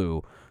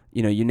 Hulu.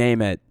 You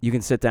name it. You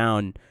can sit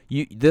down.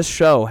 This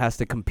show has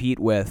to compete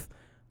with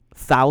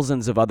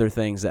thousands of other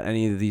things that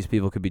any of these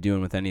people could be doing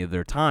with any of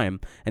their time.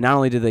 And not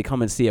only did they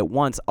come and see it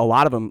once, a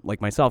lot of them, like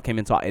myself, came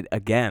and saw it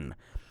again.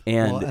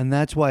 And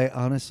that's why,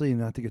 honestly,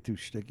 not to get too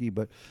sticky,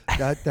 but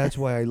that's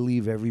why I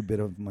leave every bit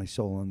of my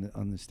soul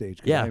on the stage.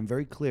 Because I am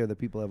very clear that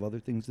people have other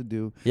things to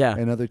do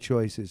and other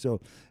choices.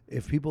 So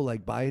if people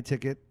like buy a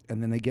ticket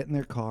and then they get in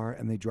their car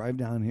and they drive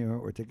down here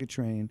or take a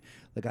train,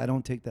 like I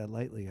don't take that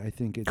lightly. I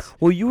think it's...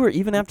 Well, you were,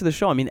 even after the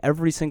show, I mean,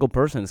 every single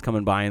person is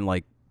coming by and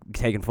like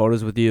taking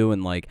photos with you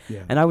and like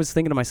and I was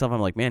thinking to myself,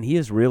 I'm like, man, he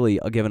is really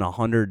given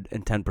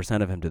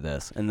 110% of him to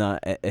this and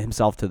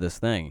himself to this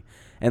thing.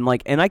 And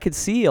like, and I could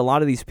see a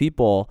lot of these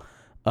people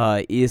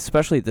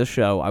especially at this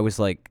show, I was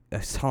like, I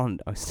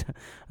was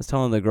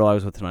telling the girl I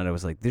was with tonight, I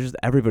was like, there's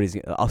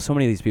so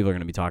many of these people are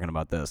going to be talking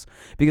about this,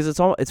 because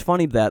it's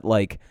funny that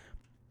like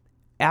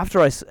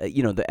after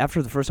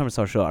after the first time I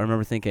saw the show, I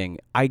remember thinking,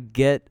 I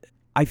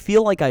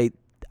feel like I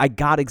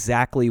got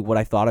exactly what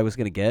I thought I was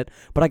going to get,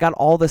 but I got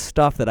all this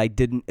stuff that I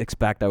didn't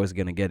expect I was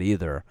going to get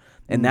either.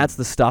 And that's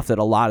the stuff that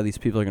a lot of these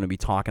people are going to be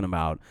talking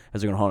about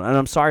as they're going to hold on. And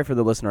I'm sorry for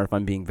the listener if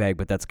I'm being vague,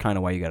 but that's kind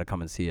of why you got to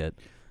come and see it.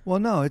 Well,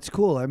 no, it's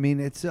cool. I mean,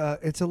 it's a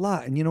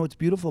lot. And you know what's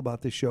beautiful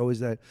about this show is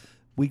that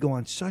we go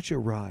on such a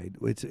ride.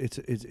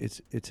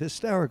 It's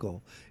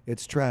hysterical.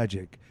 It's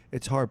tragic.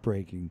 It's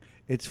heartbreaking.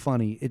 It's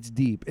funny. It's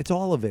deep. It's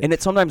all of it. And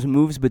it sometimes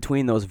moves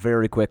between those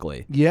very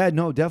quickly. Yeah,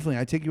 no, definitely.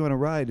 I take you on a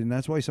ride, and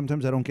that's why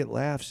sometimes I don't get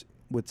laughs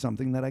with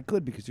something that I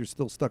could, because you're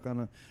still stuck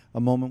on a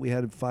moment we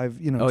had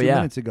 2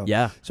 minutes ago.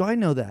 Yeah. So I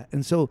know that.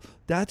 And so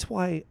that's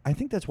why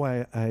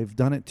I've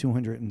done it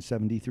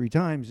 273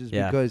 times is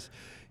because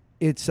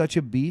it's such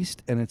a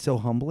beast and it's so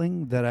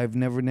humbling that I've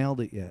never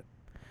nailed it yet.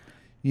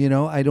 You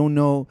know, I don't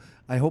know.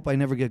 I hope I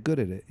never get good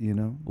at it, you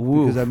know,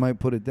 because I might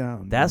put it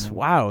down. That's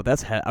wow. I'm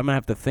going to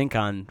have to think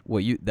on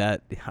I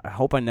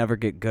hope I never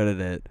get good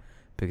at it,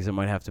 because I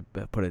might have to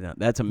put it down.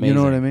 That's amazing. You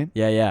know what I mean?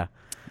 Yeah, yeah.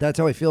 That's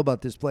how I feel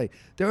about this play.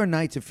 There are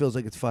nights it feels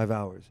like it's 5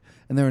 hours,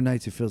 and there are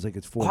nights it feels like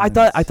it's 4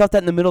 minutes. I thought that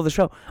in the middle of the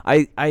show.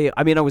 I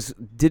mean,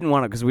 didn't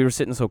want to, because we were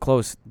sitting so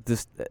close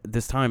this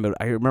time, but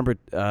I remember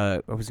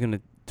I was going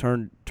to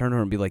turn to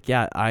her and be like,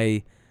 yeah,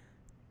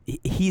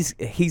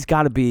 he's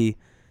got to be.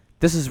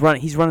 He's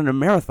running a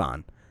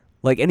marathon,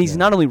 like, and he's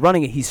not only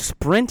running it, he's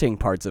sprinting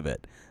parts of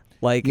it.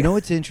 Like, you know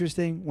what's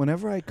interesting?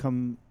 Whenever I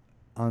come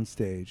on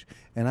stage,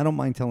 and I don't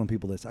mind telling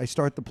people this, I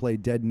start the play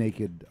dead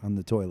naked on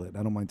the toilet.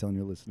 I don't mind telling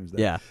your listeners that.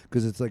 Yeah.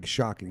 Because it's like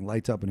shocking.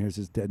 Lights up, and here's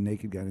this dead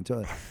naked guy in the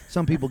toilet.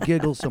 Some people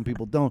giggle, some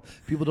people don't.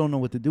 People don't know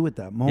what to do at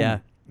that moment. Yeah.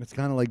 It's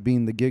kind of like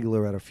being the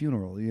giggler at a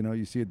funeral. You know,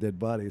 you see a dead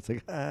body. It's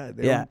like,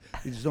 they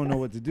just don't know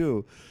what to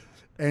do.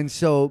 And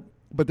so,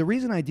 but the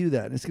reason I do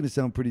that, and it's going to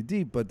sound pretty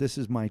deep, but this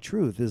is my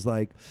truth, is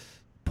like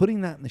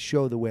putting that in the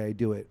show the way I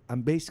do it.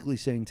 I'm basically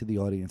saying to the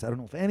audience, I don't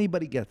know if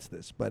anybody gets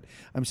this, but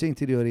I'm saying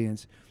to the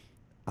audience,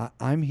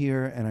 I'm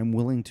here and I'm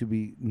willing to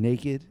be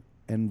naked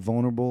and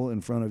vulnerable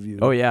in front of you.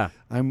 Oh yeah.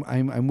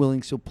 I'm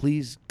willing, so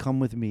please come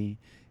with me,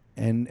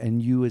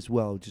 and you as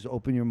well. Just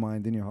open your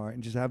mind and your heart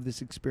and just have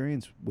this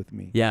experience with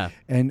me. Yeah.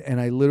 And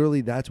I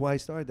literally, that's why I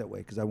started that way,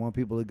 because I want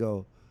people to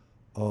go,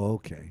 oh,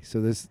 okay, so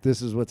this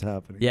is what's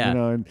happening. Yeah. You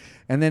know,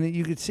 and then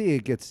you could see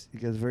it gets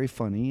very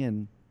funny,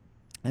 and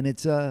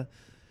it's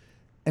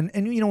and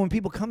you know, when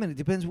people come in, it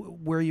depends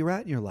where you're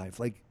at in your life.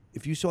 Like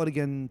if you saw it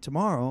again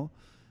tomorrow,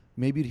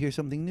 maybe you'd hear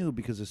something new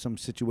because of some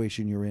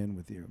situation you're in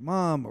with your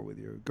mom or with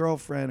your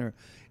girlfriend, or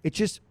it's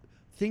just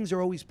things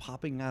are always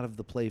popping out of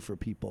the play for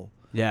people.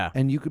 Yeah.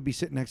 And you could be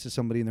sitting next to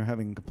somebody and they're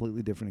having a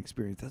completely different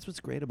experience. That's what's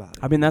great about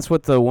it. I mean, that's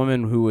what the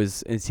woman who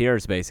was in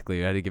tears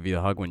basically had to give you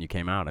a hug when you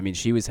came out. I mean,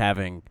 she was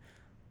having.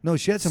 No,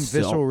 she had some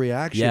visceral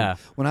reaction. Yeah.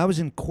 When I was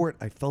in court,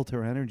 I felt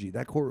her energy.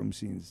 That courtroom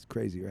scene is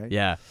crazy, right?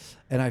 Yeah.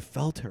 And I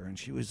felt her, and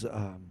she was,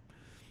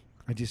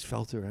 I just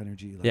felt her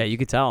energy. Like, yeah, you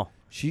could tell.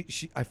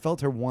 I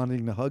felt her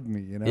wanting to hug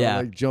me, you know, Yeah.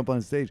 like jump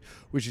on stage,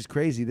 which is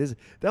crazy.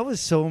 That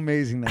was so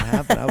amazing to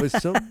happen. I was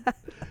so,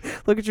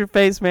 Look at your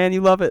face, man.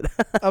 You love it.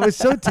 I was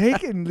so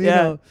taken, you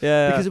know,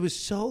 yeah. because it was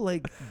so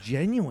like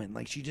genuine.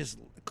 Like she just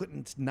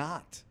couldn't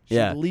not. She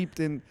leaped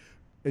in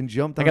and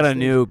jumped on I got stage. a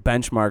new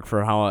benchmark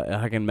for how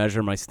I can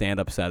measure my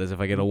stand-up set, is if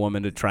I get a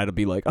woman to try to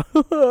be like,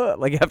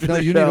 like after No,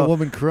 the you show. need a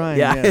woman crying.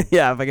 Yeah,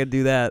 yeah, if I could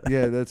do that.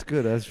 Yeah, that's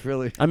good. That's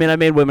really. I mean, I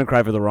made women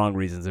cry for the wrong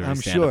reasons every I'm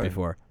stand-up sure.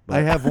 before. But.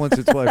 I have once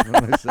or twice for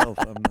myself.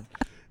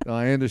 No,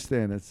 I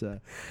understand. It's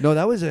no,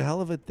 that was a hell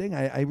of a thing.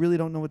 I really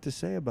don't know what to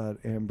say about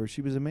Amber.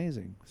 She was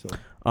amazing. So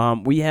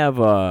we have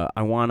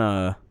I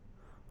wanna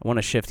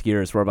shift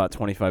gears. We're about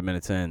 25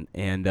 minutes in,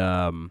 and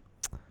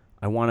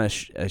I want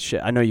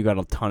to. I know you got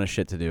a ton of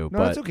shit to do. No,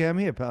 but that's okay. I'm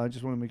here, pal. I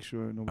just want to make sure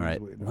nobody's all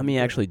right, waiting. let me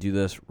actually do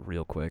this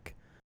real quick.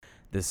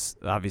 This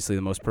obviously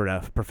the most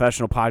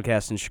professional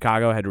podcast in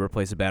Chicago. I had to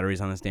replace the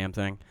batteries on this damn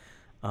thing.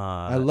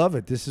 I love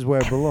it. This is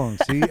where I belong.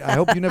 See, I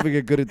hope you never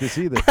get good at this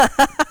either.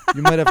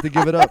 You might have to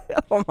give it up.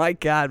 Oh my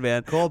God,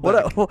 man! Call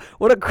back.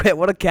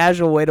 What a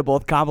casual way to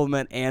both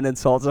compliment and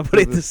insult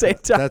somebody at the same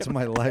time. That's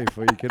my life.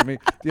 Are you kidding me?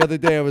 The other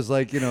day I was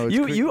like, it's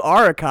you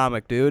are a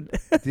comic, dude.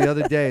 The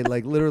other day,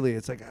 like literally,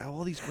 it's like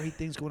all these great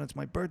things going on. It's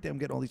my birthday. I'm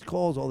getting all these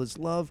calls, all this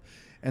love,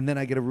 and then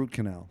I get a root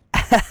canal.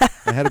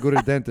 I had to go to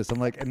the dentist. I'm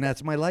like, and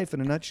that's my life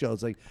in a nutshell.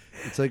 It's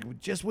like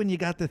just when you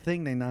got the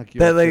thing, they knock you.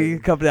 That off like you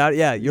come out,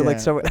 yeah. You're like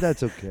so.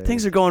 That's okay.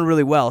 Things are going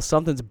really well.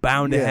 Something's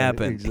bound to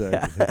happen.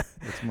 Exactly. Yeah.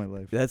 That's my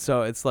life. That's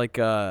so. It's like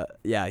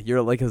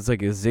you're like it's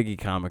like a Ziggy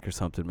comic or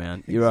something,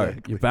 man. You are.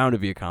 You're bound to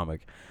be a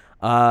comic.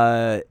 So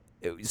I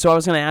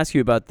was going to ask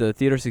you about the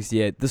Theater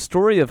 68. The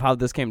story of how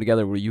this came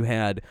together, where you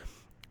had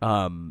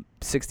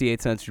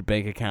 68 cents in your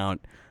bank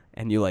account.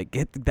 And you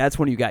that's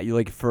when you got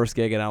your first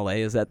gig in LA.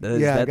 Is that?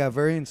 I got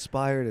very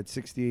inspired at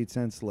 68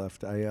 cents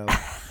left. I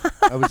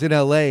was in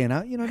LA, and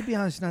to be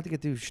honest, not to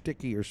get too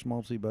shticky or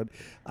schmaltzy, but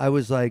I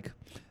was like,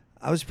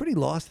 I was pretty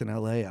lost in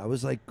L.A. I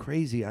was like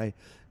crazy. I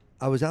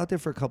was out there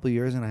for a couple of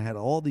years, and I had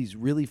all these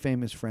really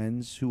famous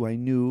friends who I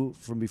knew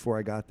from before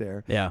I got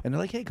there. Yeah. And they're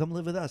like, "Hey, come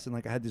live with us." And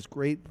like I had this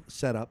great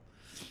setup,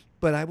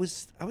 but I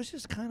was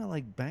just kind of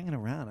like banging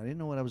around. I didn't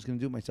know what I was going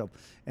to do with myself.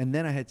 And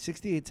then I had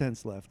 68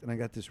 cents left, and I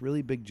got this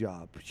really big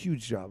job,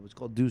 huge job. It was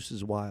called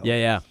Deuces Wild. Yeah,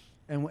 yeah.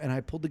 And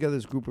I pulled together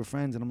this group of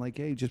friends, and I'm like,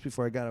 "Hey," just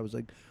before I got, I was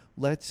like,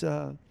 let's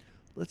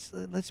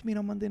meet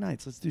on Monday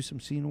nights. Let's do some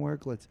scene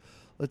work.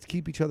 Let's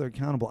keep each other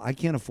accountable. I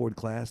can't afford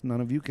class.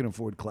 None of you can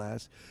afford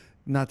class.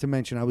 Not to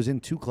mention, I was in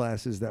 2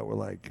 classes that were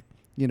like,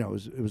 it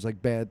was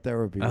like bad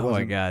therapy. It Oh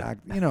my wasn't God.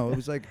 it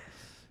was like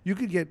you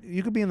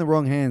could be in the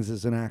wrong hands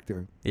as an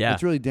actor. Yeah.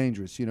 It's really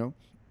dangerous.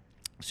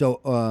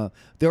 So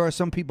there are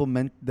some people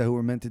who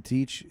are meant to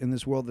teach in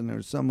this world, and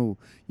there's some who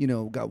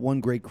got one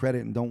great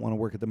credit and don't want to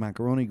work at the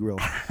macaroni grill.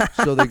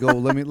 So they go,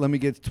 let me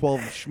get 12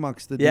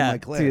 schmucks to do my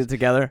class. To get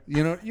together.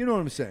 You know what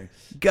I'm saying?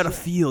 You gotta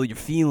feel your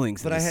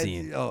feelings But in I the had,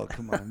 scene. oh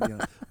come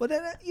on, But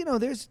then,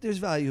 there's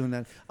value in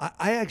that.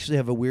 I actually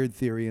have a weird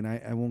theory, and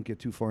I won't get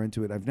too far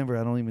into it. I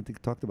don't even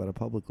think talked about it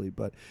publicly,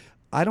 but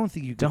I don't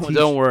think you can teach.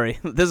 Don't worry.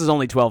 This is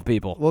only 12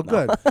 people. Well,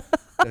 good.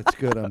 That's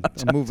good. I'm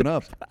moving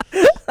up.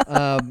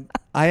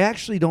 I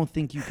actually don't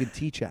think you could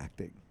teach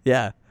acting.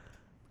 Yeah.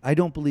 I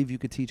don't believe you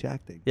could teach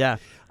acting. Yeah.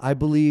 I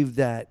believe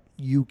that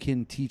you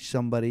can teach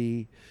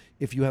somebody.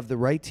 If you have the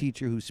right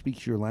teacher who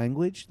speaks your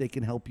language, they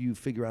can help you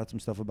figure out some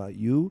stuff about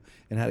you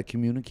and how to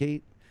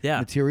communicate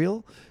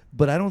material.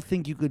 But I don't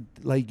think you could,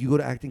 like, you go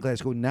to acting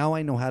class, go, now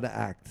I know how to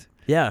act.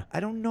 Yeah. I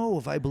don't know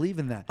if I believe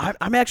in that.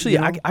 I'm actually,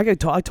 I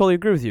totally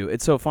agree with you.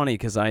 It's so funny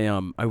because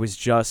I was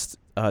just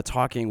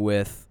talking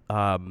with,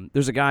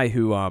 there's a guy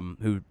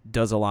who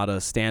does a lot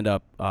of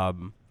stand-up,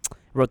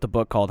 wrote the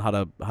book called How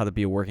to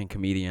Be a Working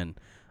Comedian.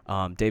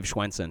 Dave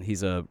Schwensen.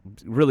 He's a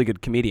really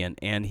good comedian,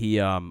 and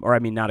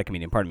not a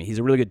comedian, pardon me. He's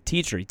a really good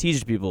teacher. He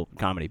teaches people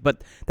comedy,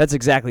 but that's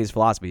exactly his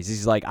philosophy.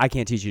 He's like, I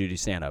can't teach you to do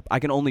stand-up. I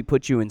can only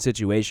put you in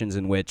situations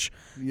in which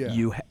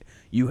the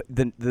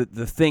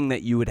thing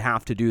that you would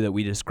have to do that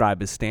we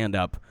describe as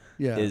stand-up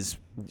is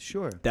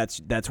sure.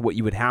 That's what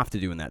you would have to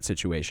do in that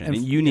situation, and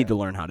you need to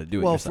learn how to do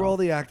it yourself. Well, for all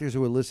the actors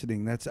who are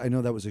listening, I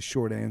know that was a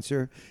short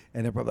answer,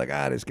 and they're probably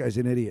like, this guy's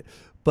an idiot,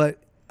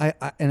 but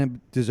and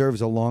it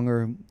deserves a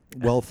longer,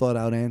 well thought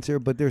out answer,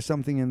 but there's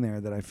something in there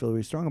that I feel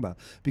really strong about.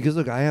 Because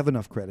look, I have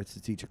enough credits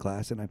to teach a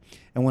class, and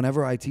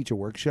whenever I teach a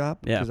workshop,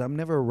 because I'm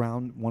never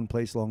around one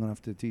place long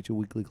enough to teach a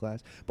weekly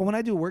class, but when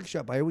I do a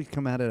workshop, I always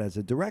come at it as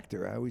a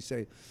director. I always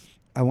say,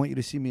 I want you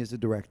to see me as a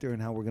director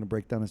and how we're going to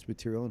break down this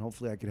material, and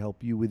hopefully I can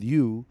help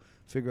you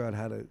figure out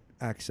how to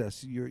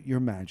access your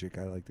magic,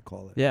 I like to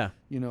call it. Yeah.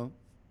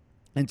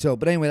 And so,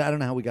 but anyway, I don't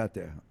know how we got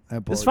there. I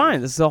apologize. It's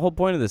fine. This is the whole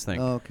point of this thing.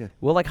 Oh, okay.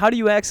 Well, like, how do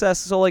you access?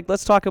 So, like,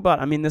 let's talk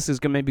about. I mean, this is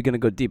maybe going to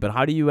go deep, but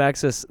how do you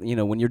access?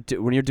 When you're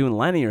doing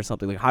Lenny or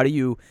something, like, how do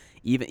you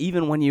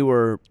even when you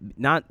were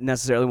not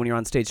necessarily when you're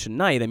on stage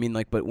tonight? I mean,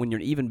 like, but when you're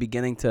even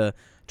beginning to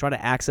try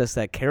to access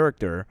that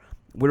character,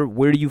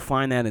 where do you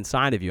find that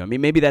inside of you? I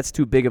mean, maybe that's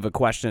too big of a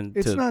question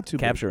to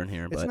capture in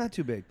here. It's not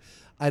too big.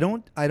 I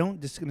don't.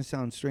 This is going to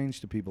sound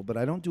strange to people, but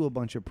I don't do a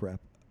bunch of prep.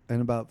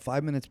 And about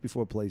 5 minutes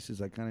before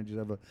places, I kind of just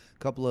have a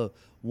couple of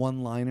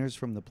one-liners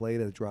from the play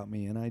that drop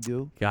me in.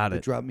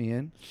 That drop me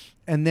in.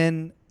 And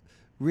then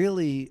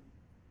really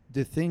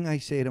the thing I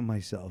say to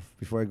myself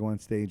before I go on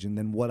stage, and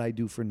then what I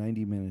do for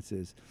 90 minutes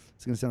is,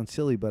 it's going to sound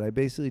silly, but I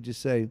basically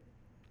just say,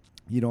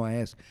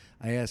 I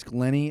ask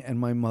Lenny and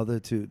my mother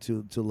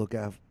to look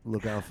out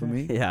for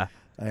me. Yeah.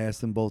 I ask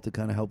them both to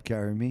kind of help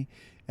carry me.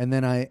 And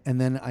then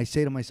I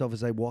say to myself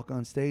as I walk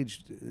on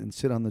stage and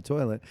sit on the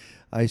toilet,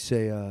 I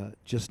say,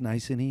 just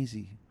nice and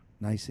easy,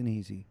 nice and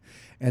easy.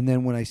 And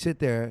then when I sit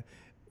there,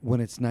 when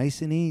it's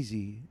nice and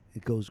easy,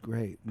 it goes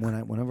great.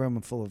 Whenever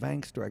I'm full of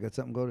angst or I got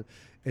something go to,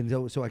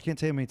 and so I can't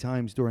tell you how many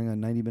times during a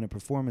 90-minute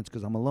performance,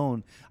 because I'm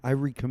alone, I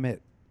recommit.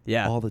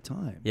 Yeah. All the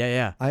time.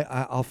 Yeah.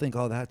 I'll think,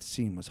 that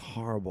scene was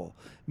horrible.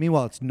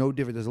 Meanwhile, it's no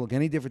different. Doesn't look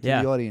any different to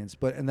the audience.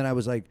 And then I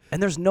was like,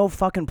 and there's no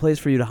fucking place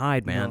for you to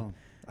hide, man. No.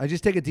 I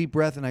just take a deep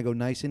breath and I go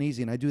nice and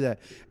easy, and I do that.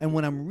 And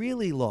when I'm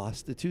really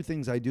lost, the two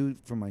things I do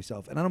for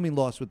myself, and I don't mean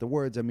lost with the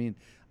words, I mean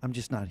I'm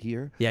just not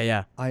here.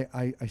 Yeah.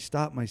 I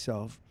stop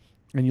myself,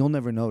 and you'll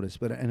never notice,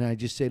 and I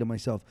just say to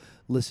myself,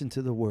 listen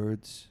to the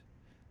words,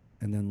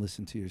 and then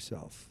listen to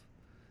yourself.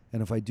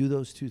 And if I do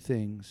those two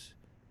things,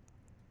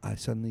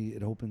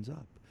 it opens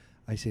up.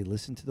 I say,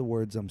 listen to the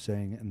words I'm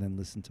saying, and then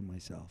listen to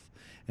myself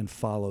and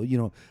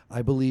follow.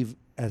 I believe,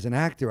 as an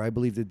actor,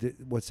 that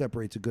what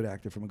separates a good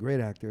actor from a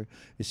great actor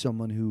is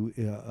someone who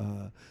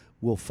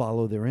will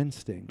follow their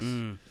instincts.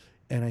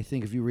 And I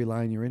think if you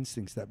rely on your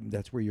instincts,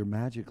 that's where your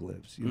magic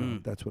lives.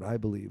 That's what I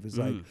believe. It's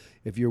like,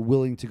 if you're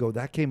willing to go,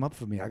 that came up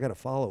for me, I got to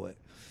follow it.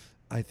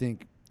 I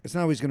think it's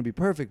not always going to be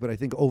perfect, but I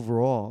think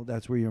overall,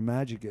 that's where your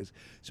magic is.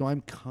 So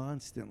I'm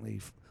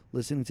constantly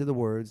listening to the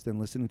words, then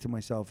listening to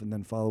myself, and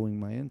then following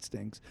my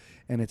instincts.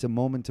 And it's a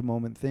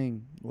moment-to-moment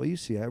thing. Well, you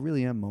see, I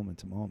really am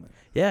moment-to-moment.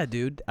 Yeah,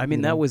 dude. I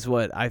mean, that was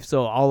what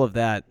so all of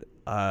that,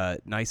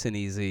 nice and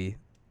easy,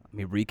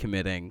 me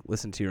recommitting.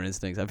 Listen to your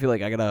instincts. I feel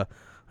like I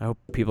hope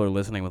people are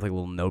listening with like a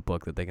little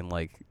notebook that they can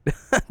like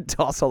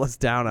toss all this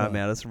down on,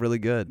 man. That's really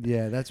good.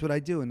 Yeah, that's what I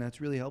do, and that's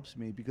really helps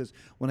me because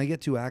when I get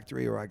too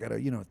actory or I got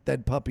to,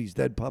 dead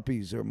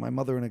puppies, or my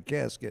mother in a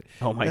casket.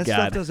 Oh my that God.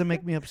 stuff doesn't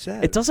make me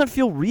upset. It doesn't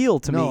feel real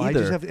to me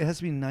either. It has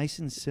to be nice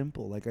and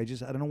simple. Like I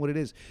don't know what it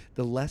is.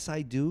 The less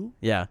I do,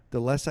 yeah, the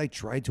less I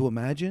try to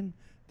imagine,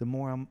 the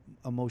more I'm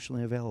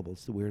emotionally available.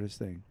 It's the weirdest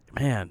thing.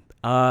 Man,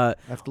 I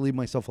have to leave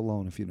myself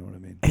alone, if you know what I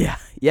mean.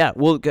 Yeah.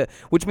 Well,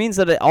 which means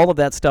that all of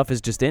that stuff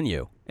is just in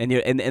you, and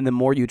the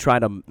more you try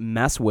to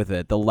mess with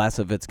it, the less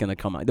of it's going to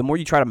come out. The more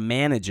you try to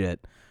manage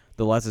it,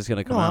 the less it's going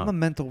to come out. No, I'm a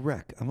mental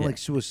wreck. I'm like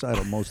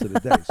suicidal most of the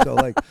day. So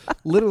like,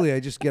 literally, I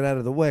just get out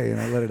of the way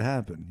and I let it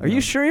happen. Are you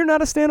sure you're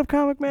not a stand-up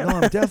comic, man? No,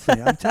 I'm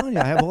definitely. I'm telling you,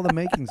 I have all the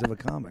makings of a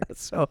comic.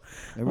 So,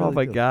 really oh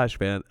my do. gosh,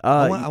 man.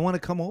 I want to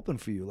come open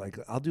for you. Like,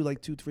 I'll do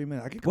like 2-3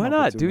 minutes. I could come why up with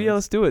not? 2 Dude, minutes.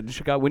 let's do it in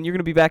Chicago. When you're going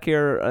to be back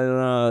here,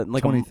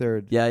 like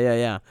 23rd.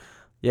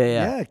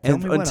 Yeah. Tell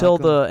me when until I'll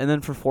come. and then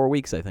for 4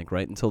 weeks, I think,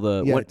 right? Until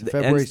the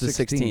February ends the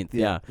 16th.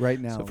 Yeah, right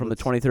now. So from the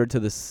 23rd to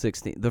the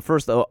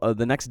 16th,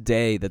 the next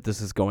day that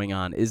this is going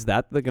on, is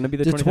that going to be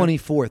the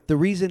 24th? The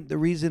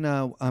reason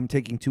I'm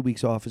taking 2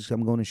 weeks off is 'cause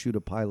I'm going to shoot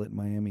a pilot in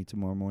Miami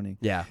tomorrow morning.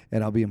 Yeah,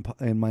 and I'll be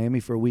in Miami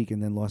for a week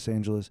and then Los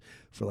Angeles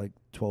for like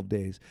 12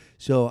 days.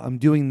 So I'm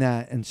doing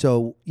that, and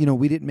so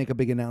we didn't make a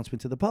big announcement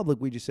to the public.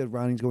 We just said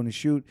Ronnie's going to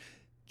shoot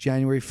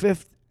January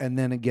 5th. And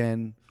then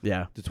again,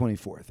 the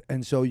 24th.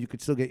 And so you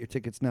could still get your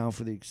tickets now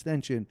for the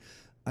extension.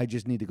 I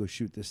just need to go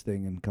shoot this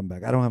thing and come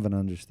back. I don't have an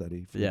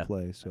understudy for the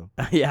play. So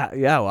yeah.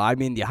 Well, I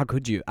mean, how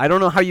could you? I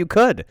don't know how you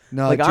could.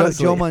 No, like,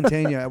 Joe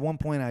Montana. At one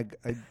point,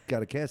 I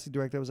got a casting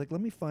director. I was like,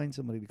 let me find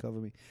somebody to cover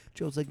me.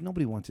 Joe's like,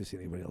 nobody wants to see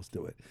anybody else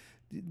do it.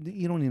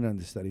 You don't need an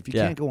understudy. If you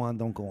can't go on,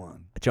 don't go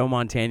on. Joe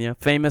Montana,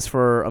 famous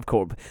for, of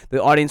course,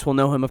 the audience will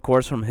know him, of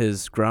course, from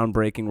his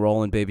groundbreaking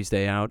role in Baby's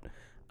Day Out.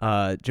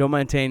 Joe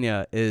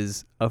Montana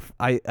is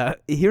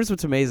here's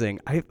what's amazing.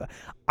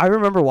 I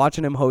remember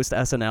watching him host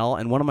SNL,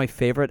 and one of my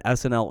favorite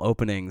SNL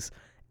openings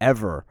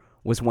ever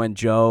was when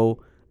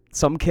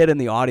some kid in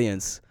the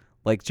audience,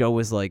 like Joe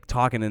was like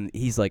talking, and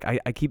he's like,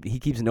 he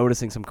keeps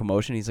noticing some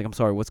commotion. He's like, I'm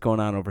sorry, what's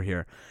going on over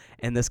here?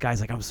 And this guy's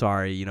like, I'm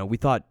sorry, we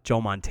thought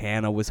Joe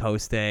Montana was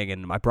hosting,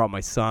 and I brought my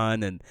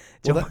son, and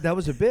that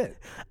was a bit.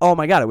 Oh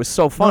my God, it was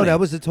so funny. No,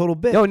 that was a total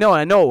bit. No,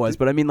 I know it was,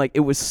 but I mean, like,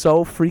 it was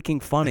so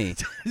freaking funny.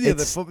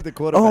 The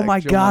quarterback. Oh my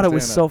Joe God, Montana. It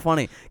was so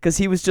funny because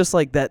he was just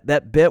like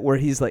that bit where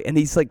he's like,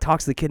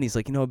 talks to the kid, and he's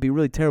like, it'd be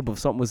really terrible if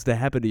something was to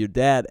happen to your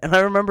dad. And I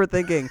remember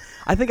thinking,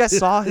 I think I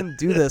saw him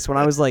do this when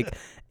I was like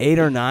 8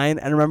 or 9,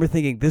 and I remember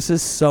thinking, this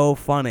is so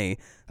funny.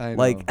 I know.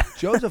 Like,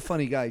 Joe's a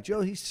funny guy.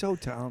 Joe, he's so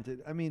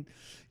talented. I mean,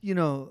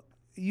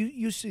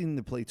 you've seen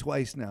the play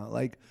twice now.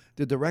 Like,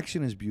 the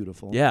direction is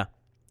beautiful. Yeah.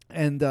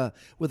 And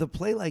with a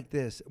play like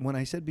this, when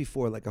I said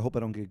before, like, I hope I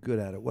don't get good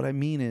at it, what I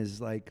mean is,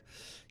 like,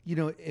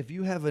 if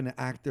you have an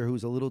actor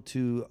who's a little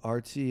too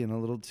artsy and a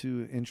little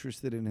too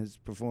interested in his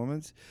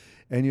performance,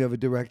 and you have a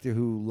director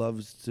who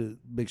loves to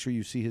make sure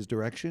you see his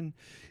direction,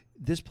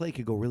 this play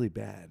could go really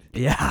bad.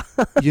 Yeah.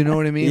 You know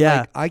what I mean?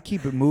 Yeah. Like, I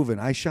keep it moving.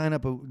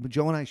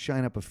 Joe and I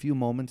shine up a few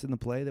moments in the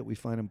play that we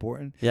find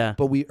important. Yeah.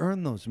 But we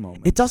earn those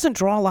moments. It doesn't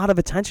draw a lot of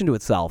attention to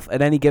itself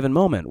at any given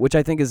moment, which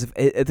I think is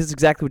this is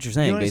exactly what you're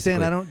saying. You understand?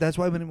 Basically. That's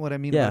what I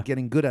mean about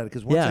getting good at it.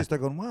 Because once I start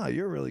going, wow,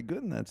 you're really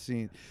good in that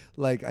scene,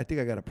 like, I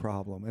think I got a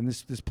problem, and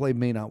this play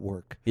may not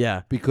work.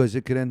 Yeah. Because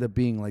it could end up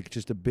being like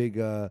just a big,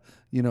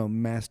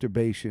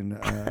 masturbation.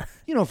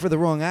 For the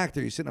wrong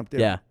actor, you're sitting up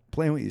there. Yeah.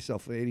 Playing with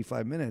yourself for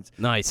 85 minutes.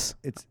 Nice.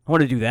 I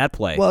want to do that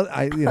play. Well,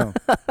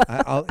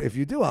 I'll, if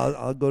you do,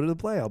 I'll go to the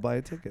play. I'll buy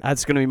a ticket.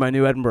 That's going to be my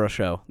new Edinburgh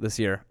show this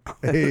year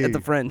at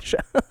the Fringe.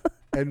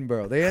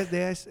 Edinburgh.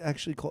 They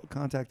actually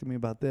contacted me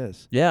about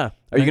this. Yeah.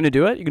 Are you going to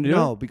do it? You going to do it?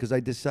 No, because I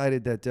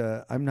decided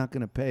that I'm not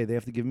going to pay. They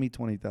have to give me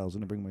 $20,000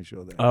 to bring my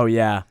show there. Oh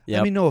yeah. Yep.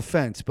 I mean, no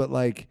offense, but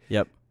like.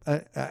 Yep.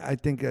 I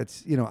think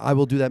that's, I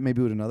will do that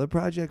maybe with another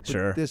project. But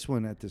sure. This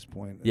one at this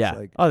point. It's yeah.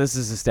 Like, this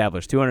is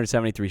established.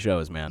 273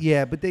 shows, man.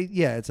 Yeah, but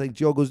it's like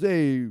Joe goes,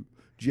 hey,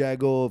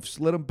 Jagoffs,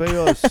 let them pay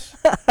us.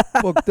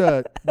 Fuck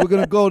that. We're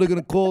going to go. They're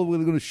going to call. We're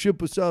going to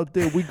ship us out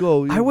there. We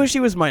go. I wish he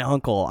was my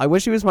uncle. I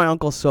wish he was my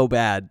uncle so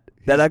bad.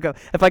 That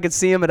if I could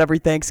see him at every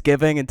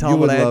Thanksgiving and tell him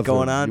what I had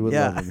going on,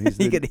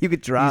 he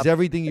could drop. He's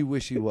everything you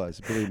wish he was.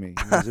 Believe me,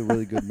 he's a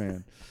really good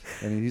man,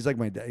 and he's like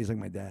my dad. He's like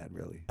my dad,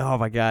 really. Oh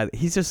my God,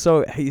 he's just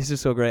so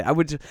great.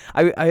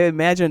 I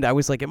imagined, I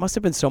was like, it must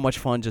have been so much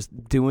fun just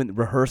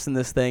rehearsing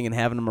this thing and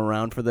having him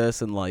around for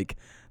this, and like,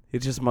 it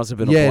just must have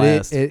been a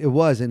blast. It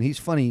was, and he's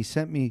funny. He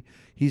sent me.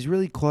 He's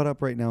really caught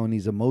up right now in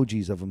these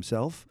emojis of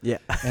himself. Yeah.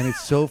 And it's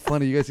so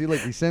funny. You guys see,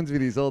 like, he sends me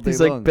these all day long. He's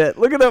like, Bet.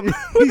 Look at him.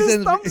 With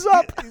his thumbs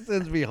up. He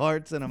sends me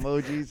hearts and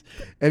emojis.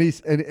 And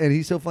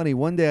he's so funny.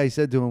 One day I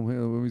said to him,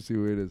 let me see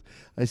where it is.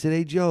 I said,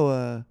 hey,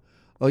 Joe,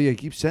 he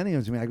keeps sending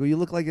them to me. I go, you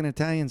look like an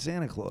Italian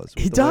Santa Claus.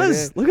 He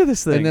does. Look at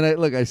this thing. And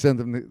then I sent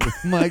him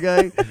my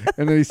guy.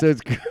 And then he starts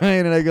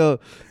crying.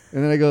 And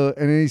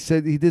then he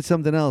said, he did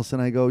something else.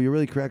 And I go, you're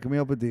really cracking me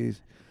up with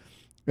these.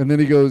 And then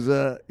he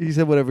goes, he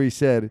said whatever he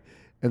said.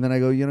 And then I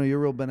go, you know, you're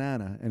a real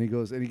banana. And he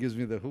goes, and he gives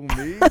me the who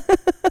me.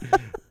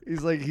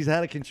 He's like, he's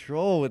out of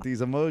control with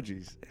these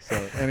emojis. So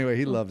anyway,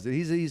 he loves it.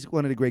 He's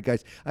one of the great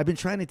guys. I've been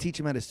trying to teach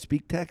him how to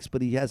speak text,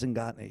 but he hasn't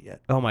gotten it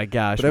yet. Oh my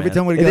gosh! But every man.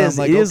 time we it go, is,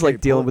 I'm like, it is okay,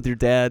 like dealing with your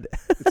dad.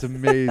 It's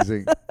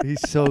amazing.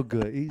 He's so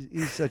good.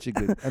 He's such a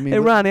good. I mean, Hey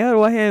Ronnie, how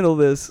do I handle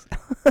this?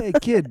 Hey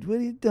kid, what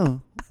are you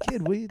doing?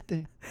 Kid, what do you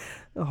think?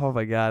 Oh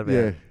my god,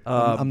 man!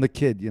 Yeah, I'm the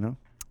kid, you know.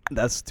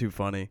 That's too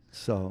funny.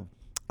 So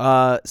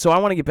I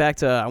want to get back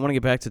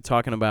to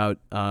talking about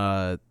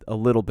a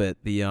little bit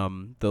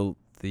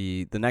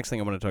the next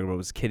thing I want to talk about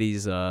was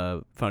Kitty's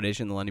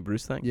foundation, the Lenny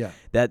Bruce thing. yeah,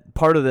 That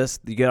part of this,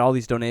 you get all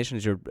these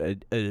donations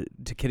to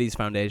Kitty's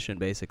foundation,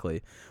 basically.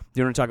 Do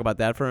you want to talk about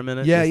that for a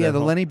minute? yeah. The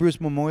Lenny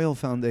Bruce Memorial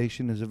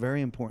Foundation is a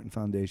very important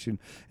foundation,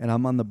 and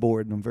I'm on the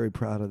board, and I'm very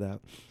proud of that.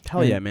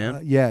 Hell yeah,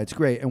 man. Yeah, it's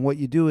great. And what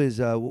you do is,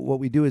 what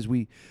we do is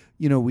we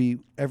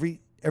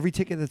every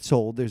ticket that's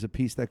sold, there's a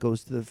piece that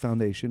goes to the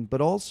foundation,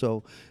 but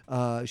also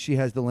she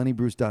has the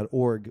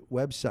lennybruce.org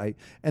website,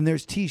 and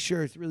there's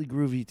T-shirts, really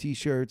groovy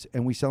T-shirts,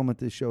 and we sell them at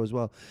this show as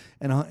well,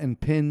 and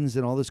pins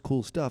and all this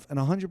cool stuff. And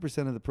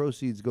 100% of the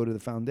proceeds go to the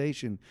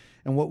foundation.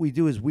 And what we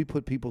do is we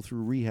put people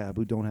through rehab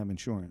who don't have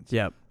insurance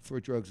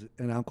for drugs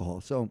and alcohol.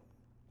 So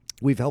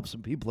we've helped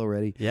some people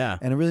already. Yeah.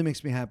 And it really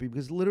makes me happy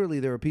because literally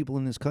there are people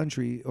in this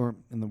country or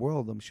in the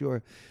world, I'm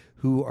sure,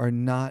 who are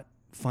not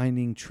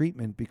finding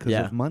treatment because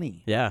of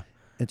money. Yeah.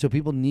 And so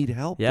people need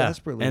help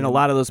desperately. And a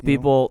lot of those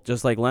people,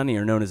 just like Lenny,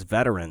 are known as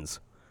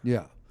veterans.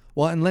 Yeah.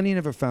 Well, and Lenny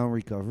never found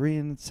recovery,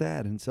 and it's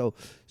sad. And so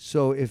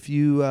if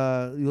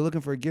you're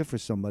looking for a gift for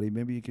somebody,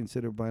 maybe you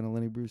consider buying a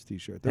Lenny Bruce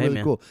T-shirt. They're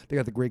really cool. They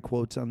got the great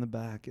quotes on the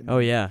back. And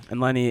And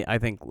Lenny, I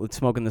think,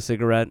 smoking the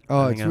cigarette.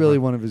 Oh, it's really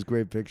one of his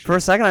great pictures. For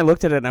a second, I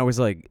looked at it and I was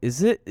like, is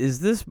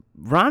this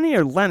Ronnie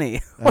or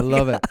Lenny? I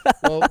love it.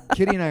 Well,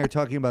 Kitty and I are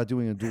talking about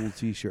doing a dual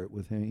T-shirt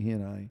with him. He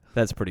and I.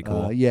 That's pretty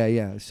cool.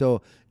 Yeah.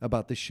 So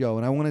about the show,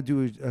 and I want to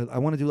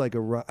do like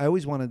I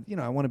always want to,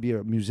 I want to be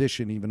a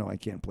musician, even though I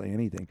can't play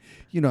anything.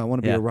 I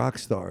want to be a rock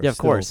star. Yeah, of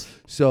course.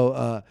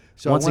 So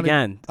once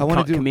again, I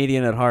want to do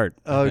comedian at heart.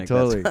 Oh,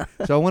 totally.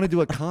 So I want to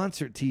do a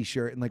concert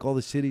T-shirt in like all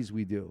the cities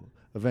we do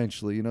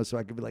eventually, so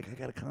I could be like, I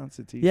got a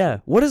concert T-shirt. Yeah.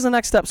 What is the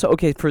next step? So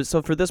okay, for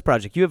this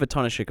project, you have a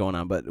ton of shit going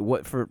on, but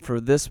what for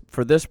this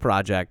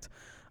project?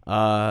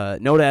 No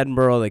to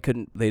Edinburgh. They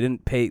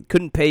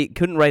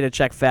couldn't write a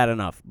check fat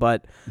enough.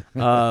 But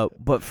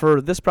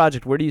for this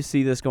project, where do you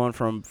see this going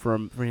from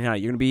now?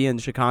 You're gonna be in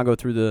Chicago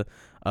through the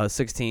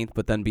 16th,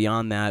 but then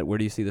beyond that, where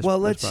do you see this? Well,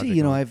 let's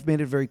see. Going? I've made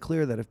it very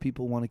clear that if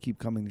people want to keep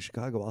coming to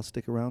Chicago, I'll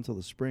stick around till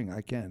the spring.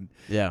 I can.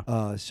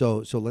 Yeah.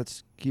 So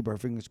let's keep our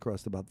fingers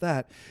crossed about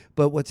that.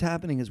 But what's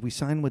happening is we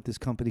signed with this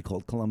company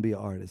called Columbia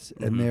Artists,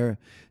 and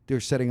they're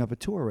setting up a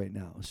tour right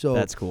now. So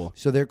that's cool.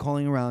 So they're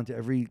calling around to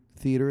every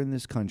theater in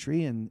this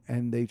country, and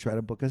they try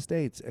to book us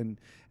dates, and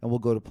we'll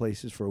go to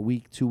places for a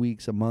week, 2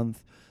 weeks, a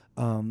month.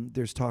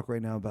 There's talk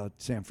right now about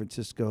San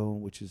Francisco,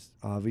 which is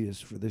obvious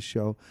for this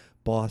show,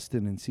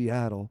 Boston and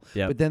Seattle.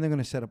 Yep. But then they're going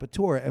to set up a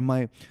tour, and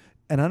I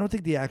don't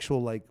think the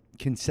actual like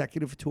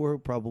consecutive tour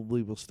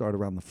probably will start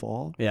around the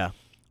fall. Yeah.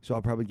 So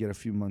I'll probably get a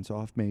few months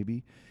off,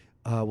 maybe.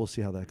 We'll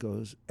see how that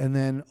goes, and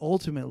then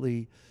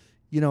ultimately,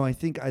 I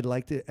think I'd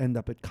like to end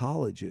up at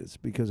colleges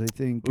because I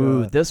think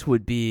this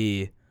would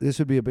be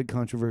a big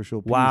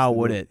controversial piece. Wow,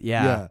 would it?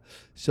 Yeah. Yeah.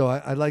 So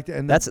I'd like to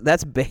end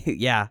that's big.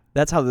 Yeah.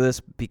 That's how this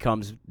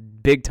becomes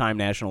big time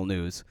national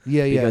news.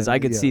 Yeah. Because I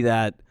could see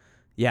that.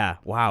 Yeah.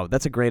 Wow.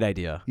 That's a great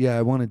idea. Yeah,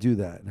 I want to do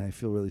that, and I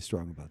feel really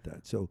strong about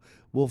that. So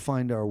we'll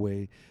find our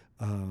way.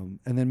 And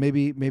then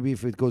maybe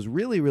if it goes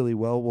really, really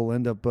well, we'll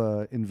end up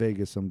in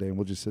Vegas someday, and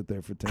we'll just sit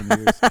there for 10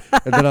 years.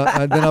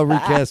 and then I'll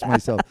recast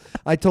myself.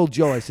 I told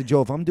Joe, I said,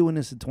 Joe, if I'm doing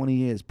this in 20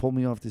 years, pull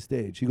me off the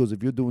stage. He goes,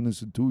 if you're doing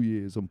this in 2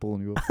 years, I'm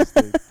pulling you off the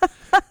stage.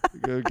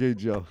 Okay,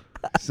 Joe.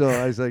 So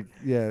I was like,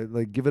 yeah,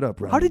 like give it up,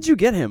 Ron. How did you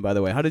get him, by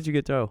the way? How did you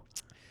get Joe?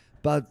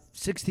 About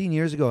 16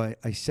 years ago,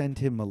 I sent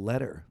him a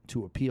letter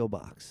to a P.O.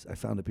 box. I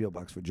found a P.O.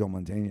 box for Joe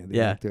Mantegna,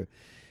 the actor.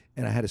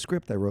 And I had a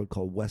script I wrote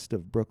called West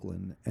of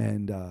Brooklyn,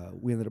 and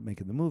we ended up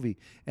making the movie.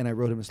 And I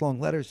wrote him this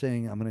long letter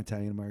saying, I'm an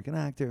Italian-American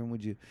actor,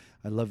 and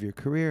I love your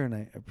career, and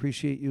I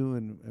appreciate you,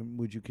 and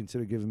would you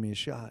consider giving me a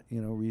shot,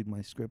 read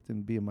my script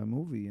and be in my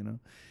movie,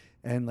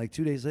 And like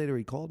 2 days later,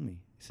 he called me.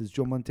 He says,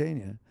 Joe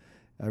Mantegna,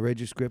 I read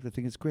your script. I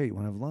think it's great. You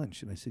want to have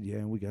lunch? And I said, yeah,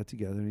 and we got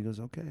together, and he goes,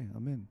 okay,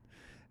 I'm in.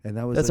 And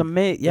that was that's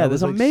amazing. Yeah,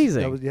 that's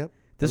amazing.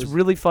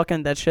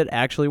 That shit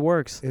actually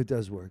works. It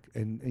does work,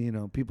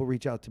 and people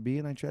reach out to me,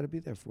 and I try to be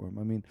there for them.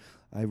 I mean,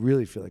 I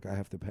really feel like I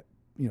have to, pay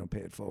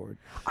it forward.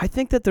 I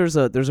think that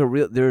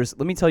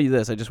let me tell you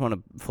this. I just want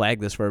to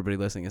flag this for everybody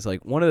listening. It's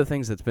like one of the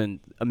things that's been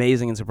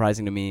amazing and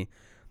surprising to me.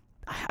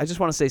 I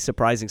just want to say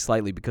surprising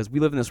slightly because we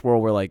live in this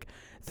world where like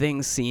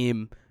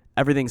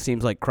everything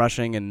seems like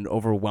crushing and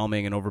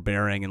overwhelming and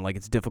overbearing and like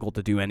it's difficult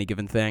to do any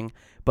given thing.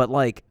 But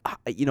like,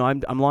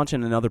 I'm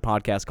launching another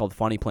podcast called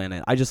Funny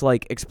Planet. I just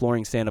like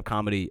exploring stand-up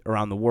comedy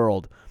around the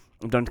world.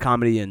 I've done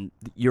comedy in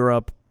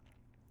Europe,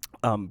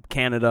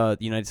 Canada,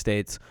 the United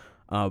States.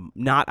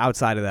 Not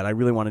outside of that. I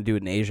really want to do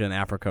it in Asia and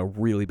Africa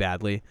really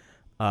badly.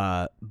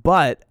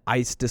 But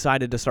I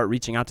decided to start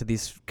reaching out to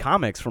these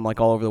comics from like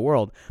all over the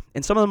world,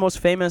 and some of the most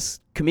famous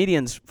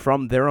comedians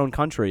from their own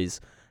countries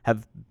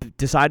have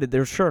decided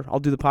they're sure I'll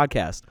do the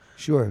podcast.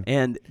 Sure.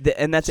 And that's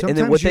Sometimes and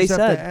then what you they just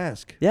said. have to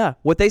ask. Yeah,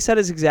 what they said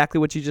is exactly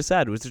what you just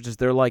said. Was just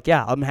they're like,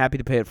 yeah, I'm happy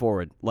to pay it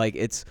forward. Like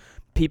it's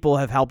people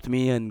have helped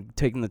me and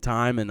taken the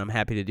time, and I'm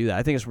happy to do that.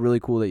 I think it's really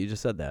cool that you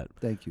just said that.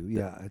 Thank you.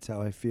 Yeah, that's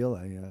how I feel.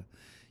 And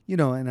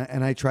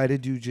I try to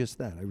do just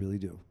that. I really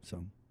do.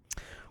 So.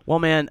 Well,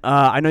 man,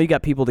 I know you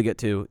got people to get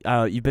to.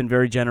 You've been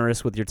very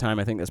generous with your time.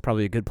 I think that's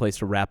probably a good place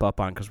to wrap up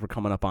on because we're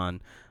coming up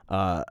on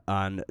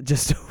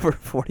just over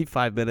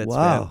 45 minutes,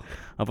 man,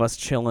 of us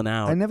chilling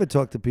out. I never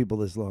talked to people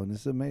this long.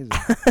 This is amazing.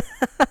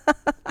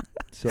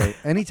 So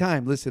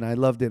anytime, listen, I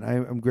loved it.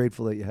 I'm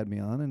grateful that you had me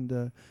on and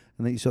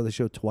that you saw the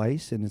show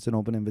twice, and it's an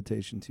open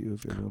invitation to you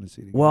if you ever want to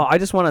see it again. Well, I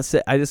just want to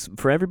say,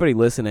 for everybody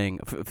listening,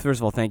 first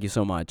of all, thank you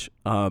so much.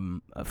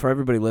 For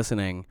everybody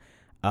listening,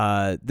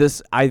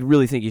 this I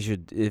really think you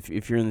should.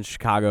 If you're in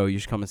Chicago, you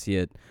should come and see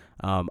it.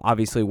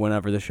 Obviously,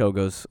 whenever the show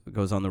goes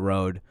on the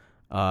road,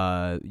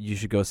 you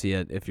should go see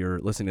it. If you're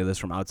listening to this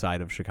from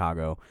outside of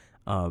Chicago,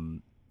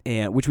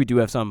 and which we do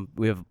have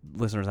we have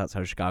listeners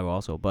outside of Chicago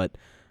also. But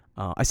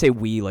I say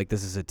we like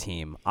this is a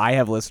team. I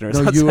have listeners.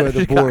 No, outside you are of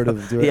the Chicago. board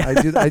of doing. Yeah.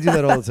 I do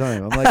that all the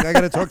time. I'm like, I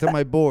got to talk to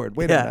my board.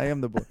 Wait a minute, I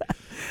am the board.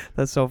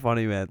 That's so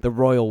funny, man. The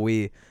royal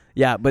we.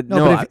 Yeah, but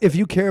But if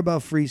you care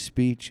about free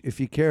speech, if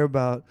you care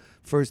about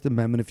First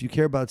Amendment, if you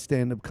care about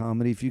stand-up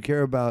comedy, if you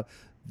care about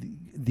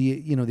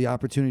the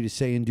opportunity to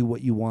say and do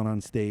what you want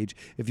on stage,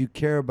 if you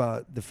care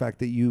about the fact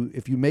that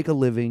if you make a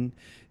living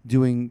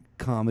doing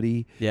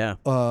comedy,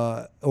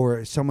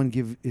 or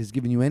someone is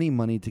giving you any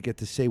money to get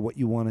to say what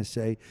you want to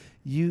say,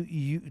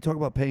 you talk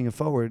about paying it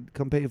forward.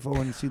 Come pay it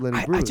forward and see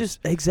Lenny Bruce. I just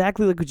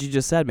exactly like what you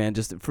just said, man.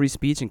 Just free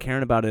speech and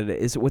caring about it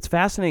is what's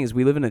fascinating. Is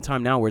we live in a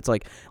time now where it's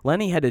like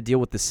Lenny had to deal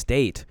with the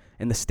state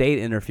and the state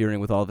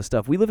interfering with all this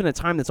stuff. We live in a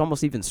time that's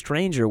almost even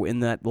stranger in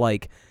that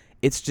like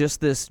it's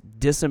just this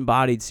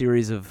disembodied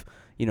series of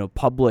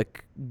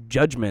public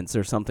judgments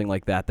or something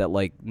like that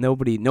like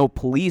no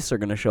police are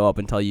going to show up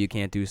and tell you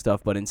can't do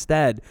stuff, but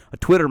instead a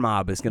Twitter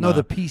mob is going to. No,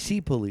 the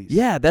PC police.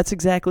 Yeah, that's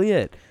exactly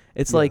it.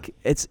 It's like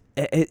it's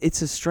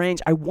a strange.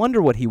 I wonder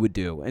what he would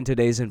do in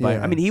today's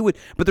environment. Yeah. I mean, he would,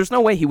 but there's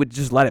no way he would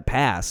just let it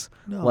pass.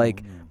 No, no.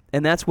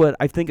 And that's what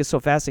I think is so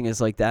fascinating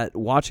is like that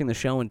watching the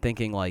show and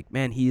thinking like,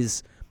 man,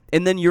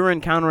 and then you're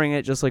encountering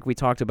it just like we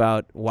talked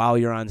about while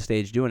you're on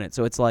stage doing it.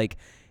 So it's like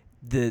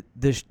the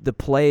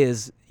play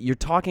is you're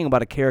talking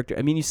about a character.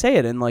 I mean, you say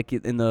it in like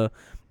in the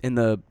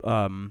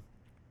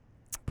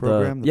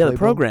program. The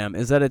program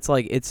is that it's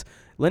like it's.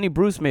 Lenny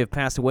Bruce may have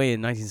passed away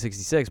in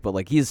 1966, but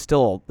like he's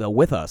still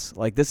with us.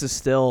 Like this is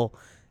still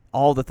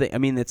all the thing. I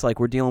mean, it's like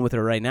we're dealing with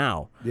it right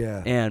now.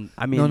 Yeah. And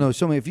I mean, no.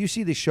 So if you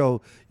see the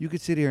show, you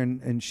could sit here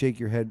and shake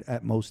your head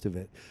at most of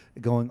it,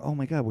 going, "Oh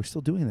my God, we're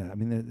still doing that." I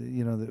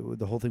mean,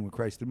 the whole thing with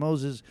Christ and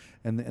Moses,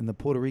 and the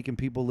Puerto Rican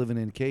people living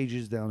in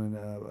cages down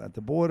at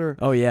the border.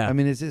 Oh yeah. I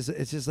mean, it's just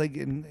like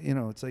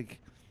it's like.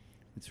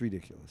 It's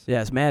ridiculous. Yeah,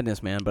 it's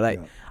madness, man. But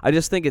I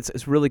just think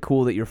it's really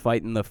cool that you're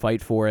fighting the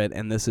fight for it,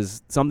 and this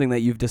is something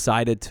that you've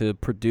decided to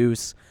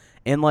produce,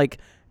 and like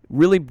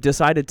really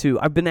decided to.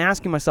 I've been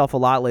asking myself a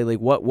lot lately,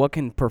 what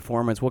can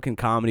performance, what can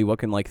comedy, what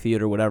can like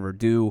theater, whatever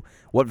do?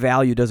 What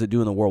value does it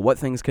do in the world? What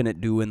things can it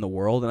do in the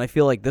world? And I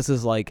feel like this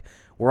is like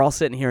we're all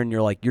sitting here, and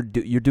you're like you're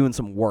doing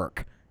some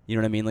work. You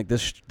know what I mean? Like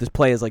this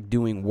play is like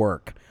doing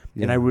work.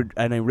 Yeah.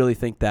 And I really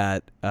think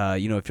that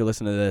if you're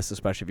listening to this,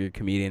 especially if you're a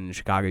comedian in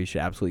Chicago, you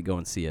should absolutely go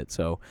and see it.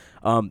 So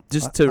I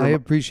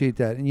appreciate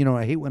that, and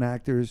I hate when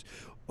actors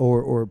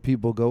or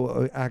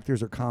people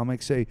actors or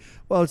comics say,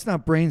 "Well, it's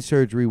not brain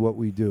surgery what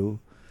we do."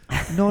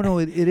 No,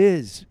 it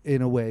is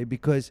in a way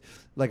because,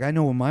 like, I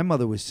know when my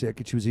mother was sick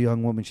and she was a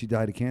young woman, she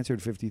died of cancer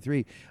at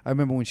 53. I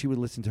remember when she would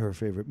listen to her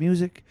favorite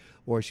music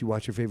or she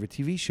watched her favorite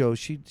TV show,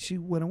 she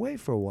went away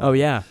for a while. Oh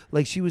yeah,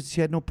 like she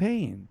had no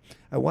pain.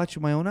 I watched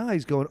with my own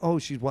eyes, going, "Oh,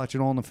 she's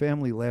watching All in the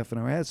Family, laughing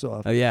her ass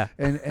off." Oh yeah,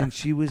 and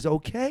she was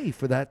okay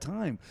for that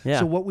time. Yeah.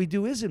 So what we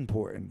do is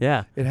important.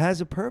 Yeah, it has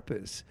a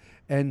purpose.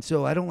 And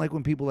so I don't like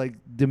when people like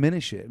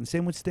diminish it. And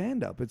same with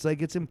stand-up. It's like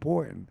it's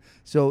important.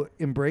 So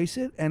embrace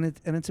it, and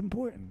it's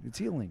important. It's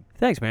healing.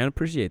 Thanks, man.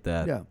 Appreciate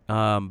that.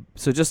 Yeah.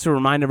 So just to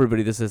remind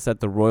everybody, this is at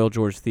the Royal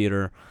George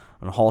Theater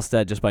on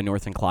Halstead, just by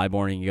North and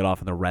Clybourne. You can get off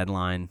on the Red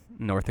Line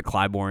north of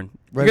Clybourne.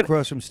 Right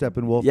across from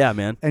Steppenwolf. Yeah,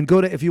 man. And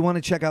if you want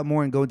to check out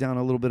more and go down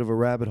a little bit of a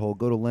rabbit hole,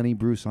 go to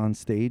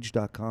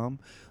LennyBruceOnStage.com.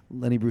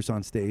 Lenny Bruce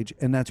on Stage,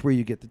 and that's where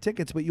you get the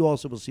tickets, but you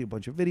also will see a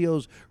bunch of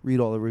videos, read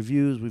all the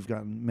reviews. We've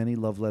gotten many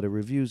love letter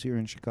reviews here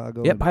in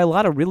Chicago. Yeah, by a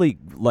lot of really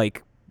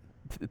like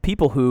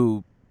people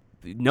who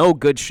know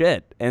good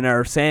shit and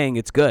are saying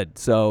it's good.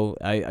 So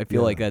I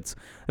feel like it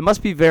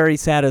must be very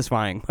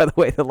satisfying, by the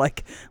way, that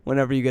like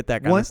whenever you get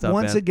that kind of stuff.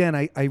 Once again,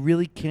 I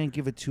really can't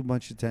give it too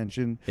much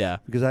attention. Yeah,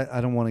 because I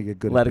don't want to get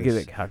good Let at it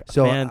this. give it.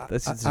 So man,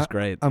 this is just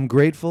great. I'm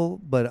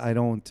grateful, but I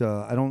don't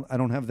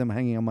have them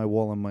hanging on my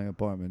wall in my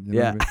apartment. You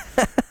know what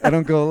I mean? I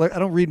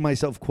don't read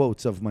myself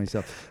quotes of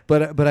myself.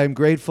 But I'm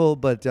grateful.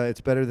 But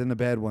it's better than the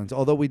bad ones.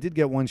 Although we did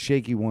get one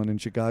shaky one in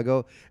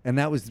Chicago, and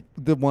that was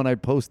the one I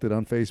posted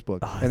on Facebook.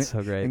 Oh, that's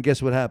so great. And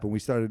guess what happened? We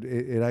started.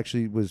 It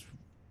actually was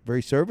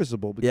very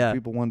serviceable because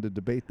people wanted to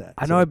debate that.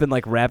 I know I've been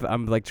like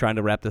I'm like trying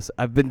to wrap this.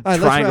 I've been right,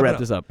 trying to wrap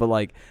this up, but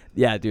like,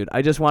 yeah, dude,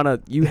 I just want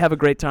to. You have a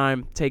great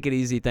time. Take it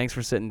easy. Thanks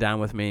for sitting down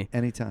with me.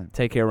 Anytime.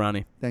 Take care,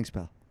 Ronnie. Thanks,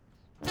 pal.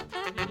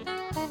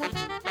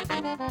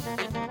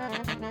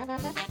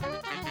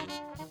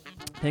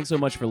 Thanks so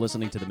much for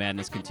listening to the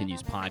Madness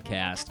Continues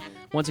podcast.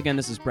 Once again,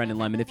 this is Brendan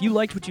Lemon. If you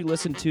liked what you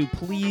listened to,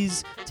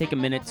 please take a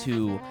minute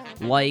to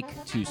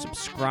like, to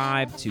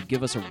subscribe, to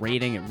give us a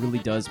rating. It really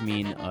does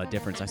mean a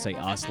difference. I say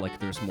us like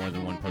there's more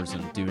than one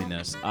person doing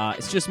this.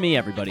 It's just me,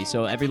 everybody,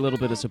 so every little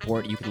bit of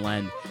support you can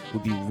lend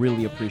would be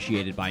really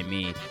appreciated by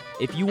me.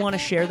 If you want to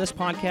share this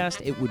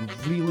podcast, it would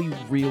really,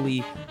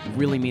 really,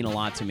 really mean a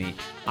lot to me.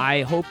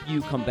 I hope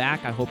you come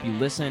back. I hope you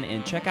listen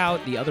and check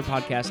out the other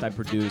podcast I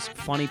produce,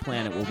 Funny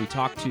Planet, where we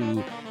talk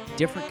to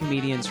different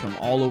comedians from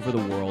all over the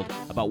world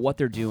about what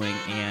they're doing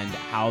and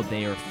how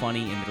they are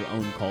funny in their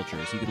own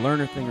cultures. You can learn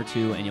a thing or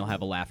two and you'll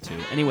have a laugh too.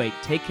 Anyway,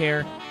 take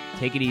care.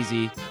 Take it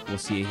easy. We'll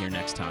see you here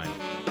next time.